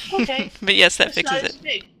 Okay. But yes, that That's fixes not as it.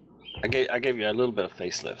 big. I gave you a little bit of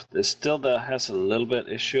facelift. It still has a little bit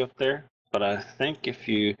issue up there, but I think if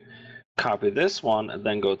you copy this one and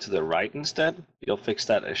then go to the right instead, you'll fix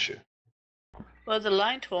that issue. Well, the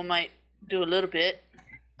line tool might do a little bit.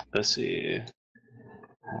 Let's see.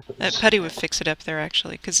 That putty would fix it up there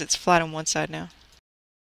actually, because it's flat on one side now.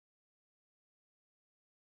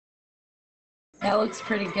 That looks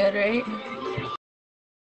pretty good, right?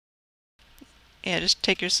 Yeah, just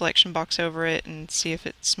take your selection box over it and see if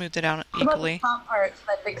it smoothed it out What about the equally. top part? Should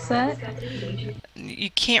I fix that? You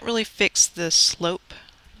can't really fix the slope.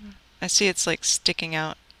 I see it's like sticking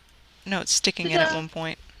out. No, it's sticking in at one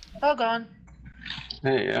point. All gone.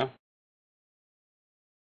 There you go.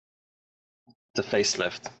 The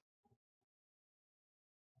facelift.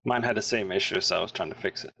 Mine had the same issue, so I was trying to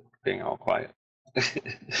fix it, being all quiet.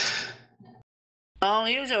 Oh,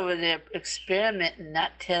 he was over there experimenting,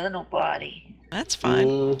 not telling nobody. That's fine.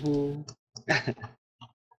 Mm-hmm.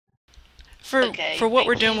 For what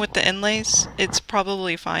we're doing with the inlays, it's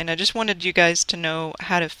probably fine. I just wanted you guys to know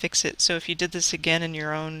how to fix it. So if you did this again in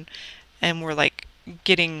your own and were like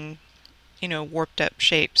getting, you know, warped up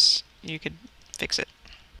shapes, you could fix it.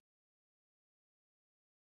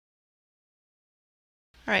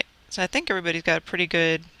 Alright, so I think everybody's got a pretty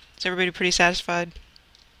good... Is everybody pretty satisfied?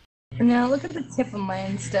 Now look at the tip of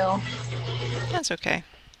mine still. That's okay.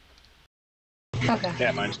 Okay.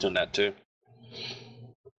 Yeah, mine's doing that too.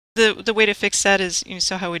 The way to fix that is, you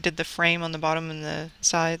saw how we did the frame on the bottom and the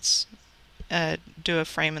sides? Do a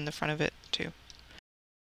frame in the front of it too.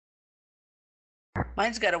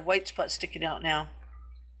 Mine's got a white spot sticking out now.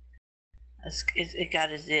 It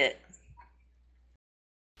got a zit.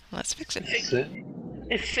 Let's fix it. That's it.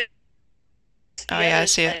 It fits. Oh yeah, I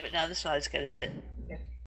see it. But now this side's got a zit.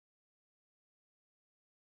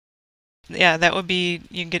 Yeah, that would be,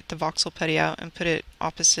 you can get the voxel putty out and put it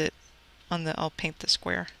opposite on the, I'll paint the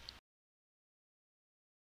square.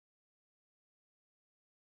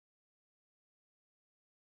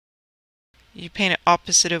 You paint it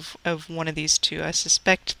opposite of one of these two. I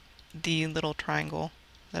suspect the little triangle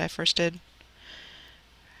that I first did.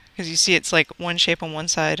 Because you see it's like one shape on one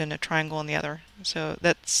side and a triangle on the other. So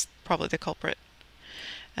that's probably the culprit.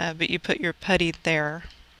 But you put your putty there.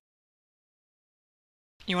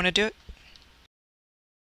 You want to do it?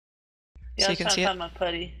 Yeah, so you can see it? my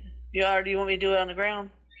putty. You want me to do it on the ground?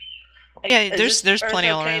 Yeah, Is there's this plenty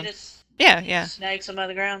earth all okay around. to Yeah. snag some on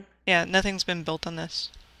the ground? Yeah, nothing's been built on this.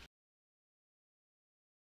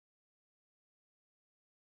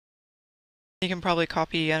 You can probably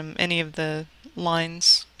copy any of the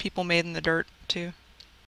lines people made in the dirt too.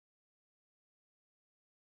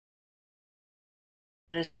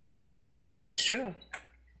 It's true.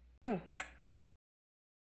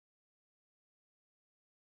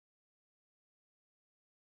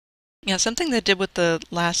 Yeah, something they did with the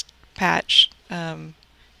last patch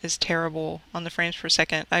is terrible on the frames per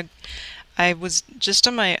second. I was just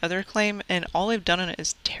on my other claim, and all I've done on it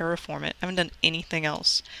is terraform it. I haven't done anything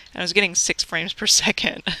else. And I was getting 6 frames per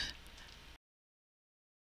second.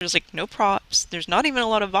 There's like no props. There's not even a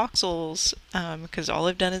lot of voxels, because all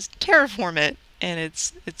I've done is terraform it, and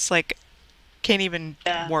it's like can't even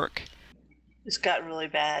work. It's got really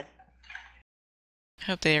bad. I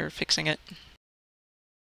hope they are fixing it.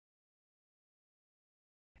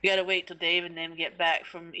 You gotta wait till Dave and them get back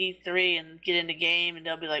from E3 and get in the game, and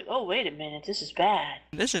they'll be like, "Oh, wait a minute, this is bad.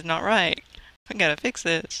 This is not right. I gotta fix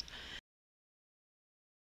this."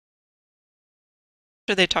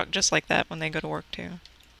 Sure, they talk just like that when they go to work too.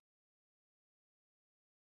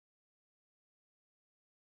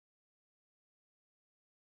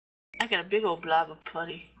 I got a big old blob of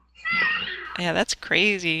putty. Yeah, that's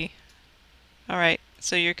crazy. Alright,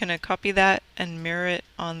 so you're gonna copy that and mirror it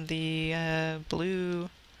on the blue...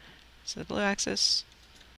 Is it the blue axis?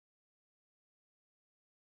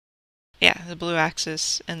 Yeah, the blue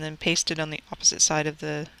axis, and then paste it on the opposite side of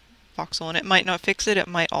the voxel. And it might not fix it, it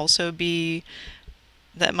might also be...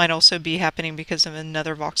 That might also be happening because of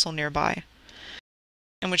another voxel nearby.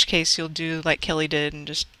 In which case you'll do like Kelly did and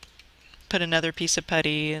just put another piece of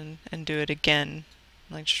putty and do it again.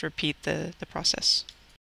 Like just repeat the process.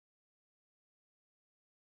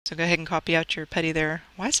 So go ahead and copy out your putty there.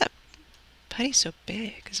 Why is that putty so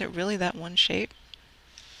big? Is it really that one shape?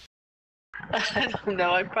 I don't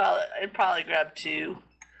know. I'd probably grab 2.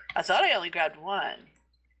 I thought I only grabbed 1.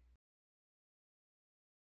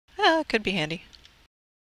 It could be handy.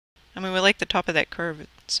 I mean, we like the top of that curve,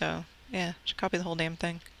 so yeah, just copy the whole damn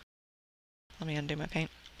thing. Let me undo my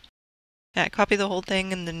paint. Yeah, copy the whole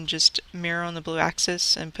thing and then just mirror on the blue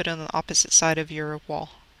axis and put it on the opposite side of your wall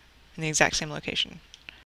in the exact same location.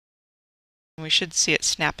 And we should see it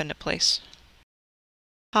snap into place.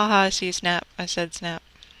 Haha, I see snap. I said snap.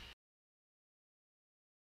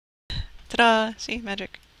 Ta-da! See?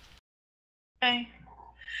 Magic. Okay.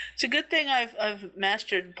 It's a good thing I've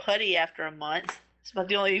mastered putty after a month. It's about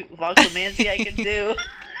the only voxelmancy I can do.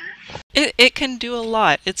 It can do a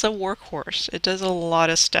lot. It's a workhorse. It does a lot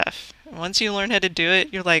of stuff. Once you learn how to do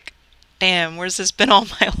it, you're like, damn, where's this been all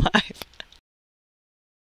my life?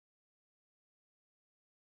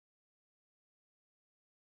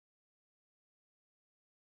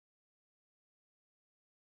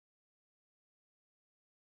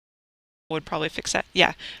 Would probably fix that.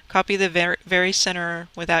 Yeah, copy the very center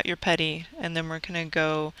without your putty, and then we're gonna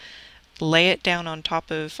go lay it down on top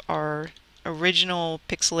of our original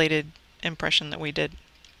pixelated impression that we did.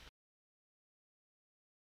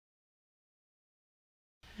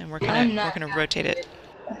 And we're gonna rotate it.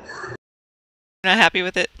 You're not happy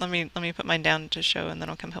with it? Let me put mine down to show, and then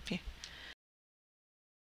I'll come help you.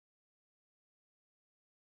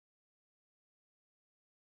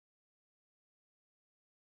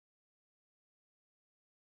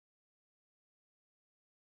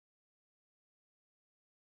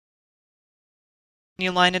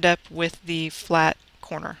 You line it up with the flat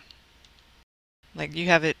corner. Like you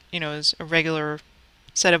have it, as a regular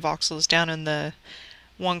set of voxels down in the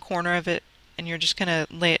one corner of it, and you're just gonna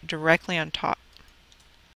lay it directly on top.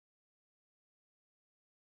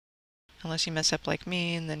 Unless you mess up like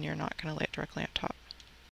me, and then you're not gonna lay it directly on top.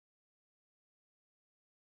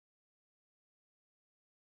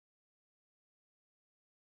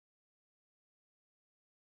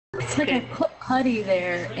 It's like I put putty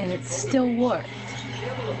there and it still worked.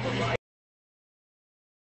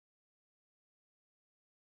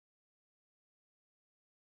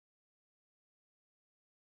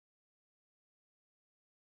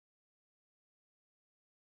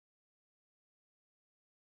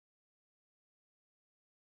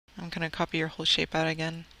 I'm gonna copy your whole shape out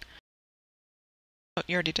again. Oh,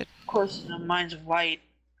 you already did. Of course, mine's white.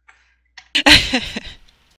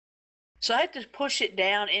 So I have to push it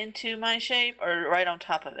down into my shape or right on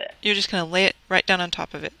top of it? You're just gonna lay it right down on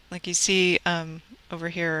top of it. Like you see over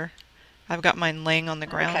here, I've got mine laying on the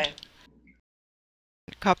ground. Okay.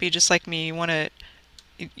 Copy just like me.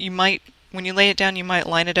 You might, when you lay it down, you might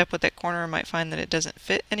line it up with that corner and might find that it doesn't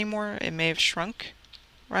fit anymore. It may have shrunk,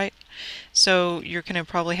 right? So you're gonna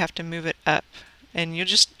probably have to move it up. And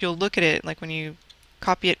you'll look at it like when you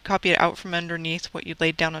copy it out from underneath what you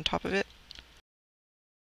laid down on top of it.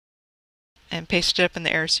 And paste it up in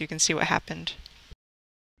the air so you can see what happened.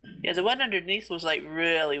 Yeah, the one underneath was like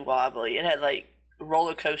really wobbly. It had like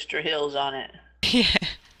roller coaster hills on it. Yeah.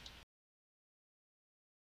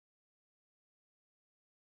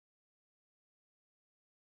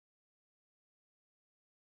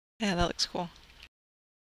 Yeah, that looks cool.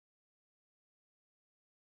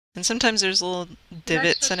 And sometimes there's little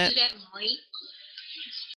divots in it.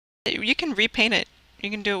 You can repaint it.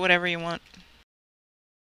 You can do it whatever you want.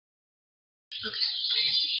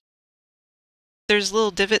 There's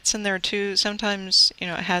little divots in there too. Sometimes, it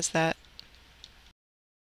has that.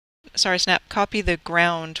 Sorry, Snap. Copy the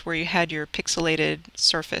ground where you had your pixelated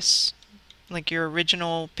surface. Like your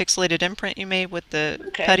original pixelated imprint you made with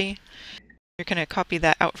the putty. You're going to copy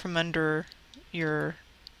that out from under your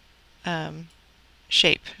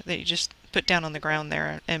shape that you just put down on the ground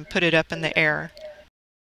there and put it up in the air.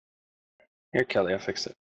 Here, Kelly, I fixed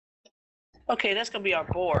it. Okay, that's going to be our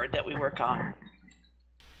board that we work on.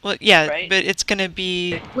 Well, yeah, right? But it's going to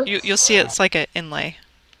be, you'll see it's like an inlay.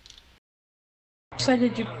 Which side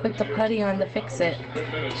did you put the putty on to fix it?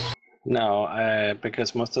 No,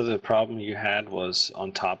 because most of the problem you had was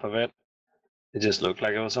on top of it. It just looked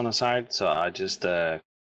like it was on the side, so I just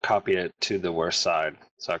copied it to the worst side.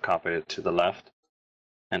 So I copied it to the left,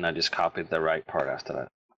 and I just copied the right part after that.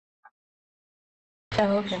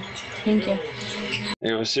 Oh, okay. Thank you.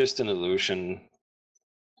 It was just an illusion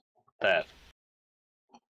that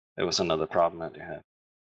it was another problem that you had.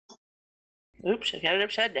 Oops, I got it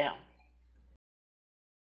upside down.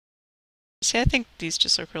 See, I think these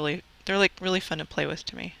just look they're like really fun to play with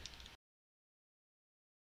to me.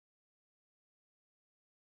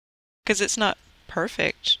 Because it's not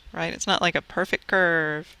perfect, right? It's not like a perfect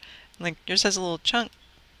curve. Like yours has a little chunk,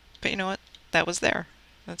 but you know what? That was there.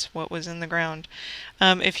 That's what was in the ground.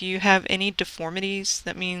 If you have any deformities,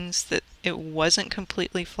 that means that it wasn't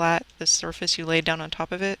completely flat, the surface you laid down on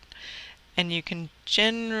top of it, and you can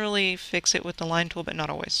generally fix it with the line tool, but not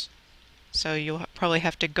always. So you'll probably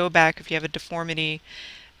have to go back if you have a deformity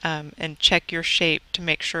and check your shape to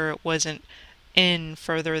make sure it wasn't in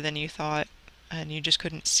further than you thought and you just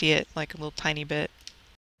couldn't see it like a little tiny bit.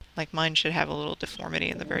 Like mine should have a little deformity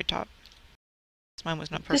in the very top. Mine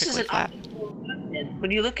was not This is perfectly an flat.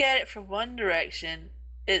 When you look at it from one direction,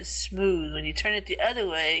 it's smooth. When you turn it the other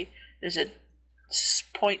way, there's a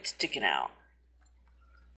point sticking out.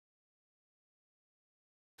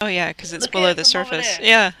 Oh yeah, because it's Look below at it the from over surface.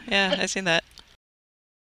 there. Yeah, I seen that.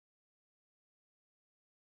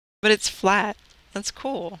 But it's flat. That's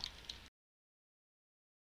cool.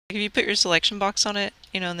 If you put your selection box on it,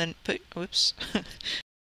 you know, and then whoops.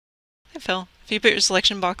 It fell. If you put your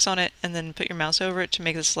selection box on it and then put your mouse over it to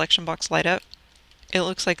make the selection box light up, it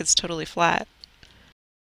looks like it's totally flat.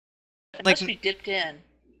 It Like, must be dipped in.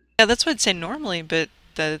 yeah, that's what I'd say normally, but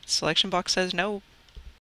the selection box says no.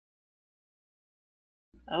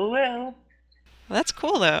 Oh well. Well, that's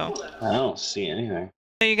cool though. I don't see anything.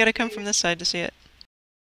 You gotta come from this side to see it.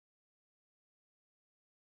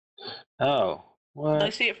 Oh, I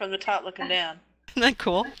what? see it from the top looking down. Isn't that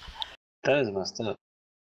cool? That is messed up.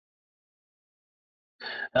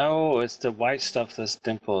 Oh, it's the white stuff that's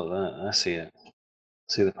dimpled. I see it.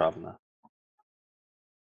 See the problem now.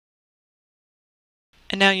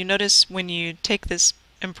 And now you notice when you take this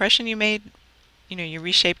impression you made, you know, you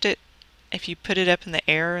reshaped it. If you put it up in the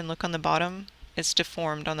air and look on the bottom, it's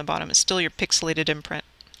deformed on the bottom. It's still your pixelated imprint.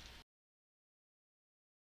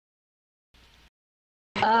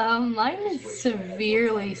 Mine is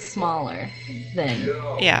severely smaller than.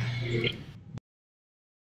 Yeah.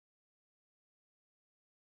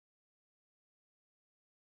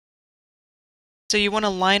 So you want to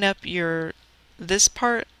line up this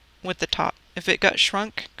part with the top. If it got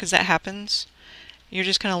shrunk, because that happens, you're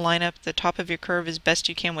just going to line up the top of your curve as best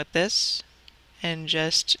you can with this, and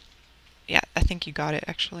just, yeah, I think you got it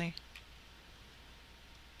actually.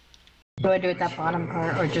 Do I do it that bottom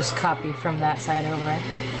part or just copy from that side over?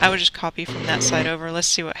 I would just copy from that side over. Let's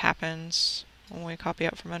see what happens when we copy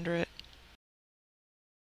out from under it.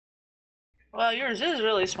 Well, yours is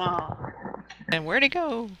really small. And where'd it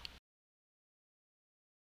go?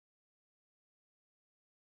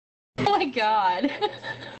 Oh my god.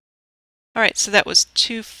 Alright, so that was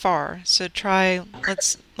too far. So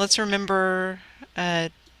let's remember,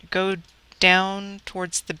 go down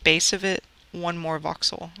towards the base of it one more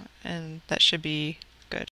voxel, and that should be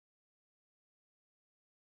good.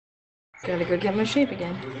 Gotta go get my shape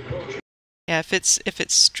again. Yeah, if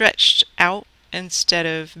it's stretched out instead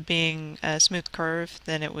of being a smooth curve,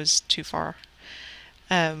 then it was too far.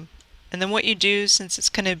 And then what you do, since it's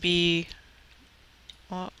going to be,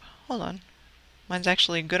 well, hold on. Mine's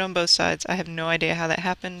actually good on both sides. I have no idea how that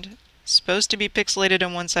happened. It's supposed to be pixelated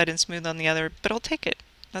on one side and smooth on the other, but I'll take it.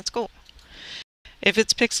 That's cool. If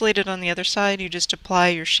it's pixelated on the other side, you just apply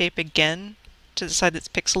your shape again to the side that's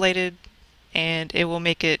pixelated, and it will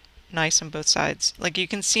make it nice on both sides. Like you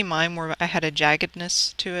can see mine where I had a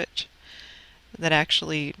jaggedness to it that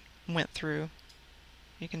actually went through.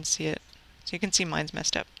 You can see it. So you can see mine's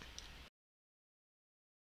messed up.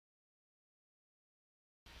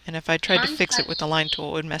 And if I tried to fix it with the line tool,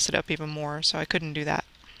 it would mess it up even more, so I couldn't do that.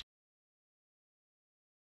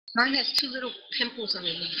 Mine has two little pimples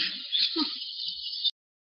underneath.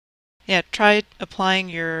 Yeah, try applying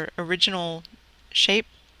your original shape,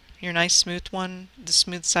 your nice smooth one, the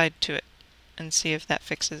smooth side to it, and see if that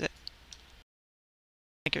fixes it.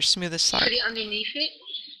 Like your smoothest side. Put it underneath it?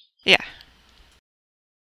 Yeah.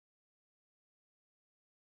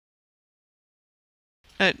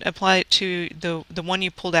 Apply it to the one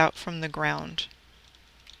you pulled out from the ground.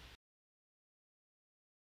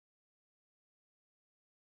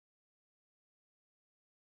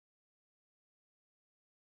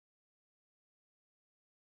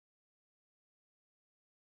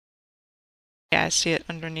 Yeah, I see it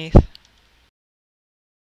underneath.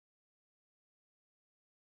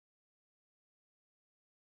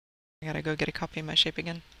 I gotta go get a copy of my shape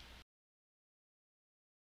again.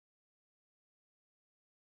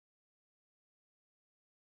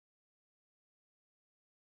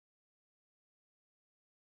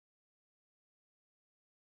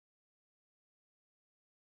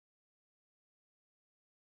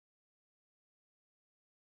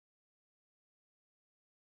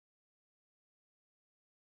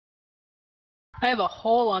 I have a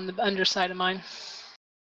hole on the underside of mine.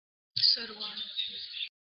 So do I.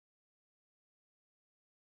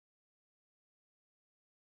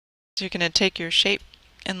 So you're going to take your shape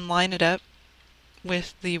and line it up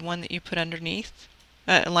with the one that you put underneath.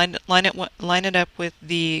 Line it up with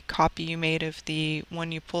the copy you made of the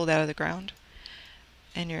one you pulled out of the ground.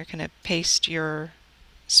 And you're going to paste your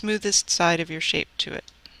smoothest side of your shape to it.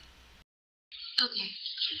 Okay.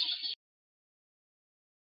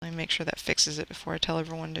 Let me make sure that fixes it before I tell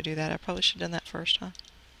everyone to do that. I probably should have done that first, huh?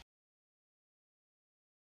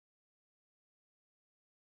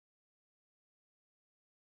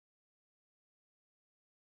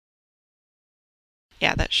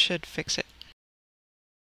 Yeah, that should fix it.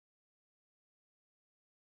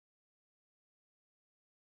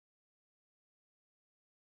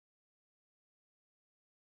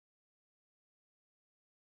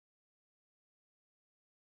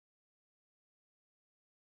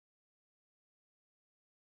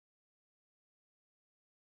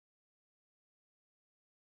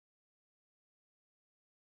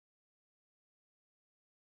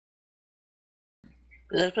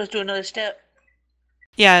 Is that supposed to do another step?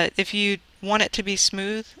 Yeah, if you want it to be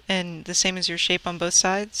smooth and the same as your shape on both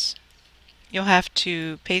sides, you'll have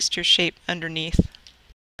to paste your shape underneath.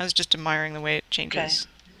 I was just admiring the way it changes.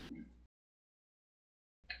 Okay.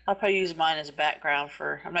 I'll probably use mine as a background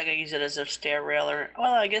for. I'm not gonna use it as a stair rail or.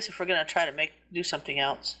 Well, I guess if we're gonna try to do something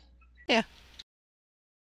else. Yeah.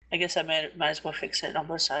 I guess I might as well fix it on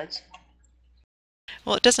both sides.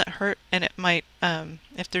 Well, it doesn't hurt, and it might,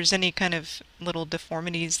 if there's any kind of little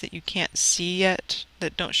deformities that you can't see yet,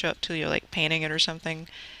 that don't show up till you're like painting it or something,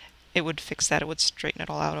 it would fix that. It would straighten it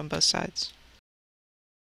all out on both sides.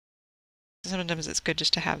 Sometimes it's good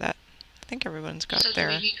just to have that. I think everyone's got So do their...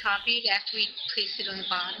 we recopy it after we place it on the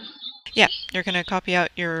bottom? Yeah, you're going to copy out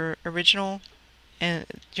your original, and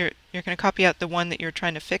you're going to copy out the one that you're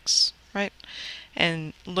trying to fix, right?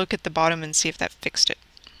 And look at the bottom and see if that fixed it.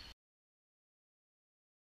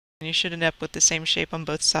 And you should end up with the same shape on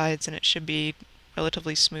both sides, and it should be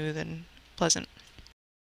relatively smooth and pleasant.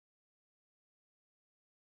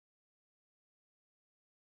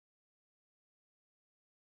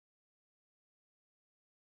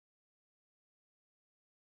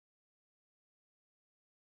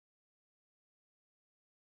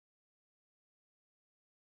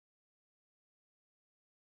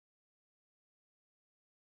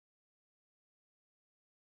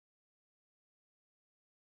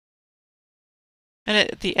 And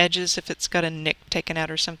at the edges, if it's got a nick taken out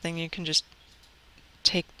or something, you can just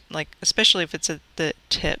take, like, especially if it's at the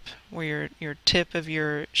tip, where your tip of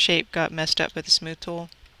your shape got messed up with the smooth tool,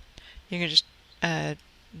 you can just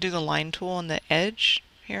do the line tool on the edge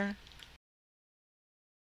here.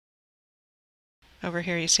 Over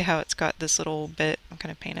here, you see how it's got this little bit. I'm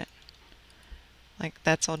going to paint it. Like,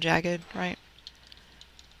 that's all jagged, right?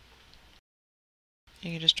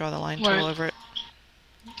 You can just draw the line tool over it.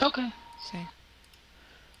 Okay. See?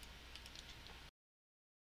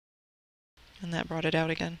 And that brought it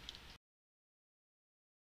out again.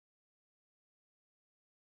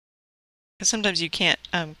 Because sometimes you can't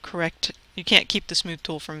you can't keep the smooth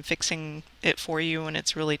tool from fixing it for you when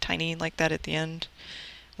it's really tiny like that at the end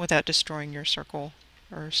without destroying your circle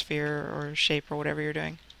or sphere or shape or whatever you're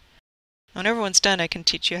doing. When everyone's done, I can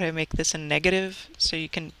teach you how to make this a negative so you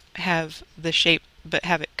can have the shape but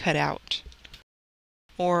have it cut out.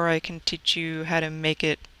 Or I can teach you how to make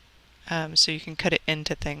it so you can cut it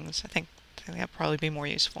into things. I think that'd probably be more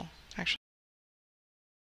useful, actually.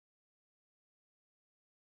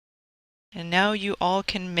 And now you all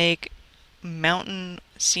can make mountain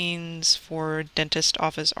scenes for dentist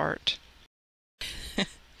office art. So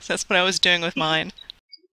that's what I was doing with mine.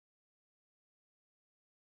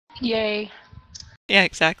 Yay. Yeah,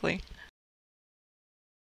 exactly.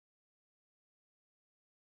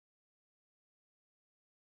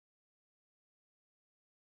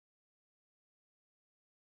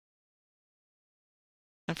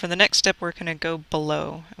 And for the next step, we're going to go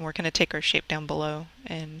below, and we're going to take our shape down below,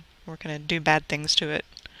 and we're going to do bad things to it.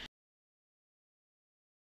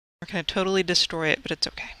 We're going to totally destroy it, but it's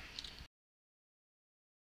okay.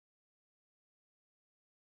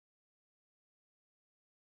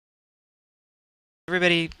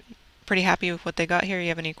 Everybody pretty happy with what they got here? You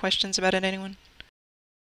have any questions about it, anyone?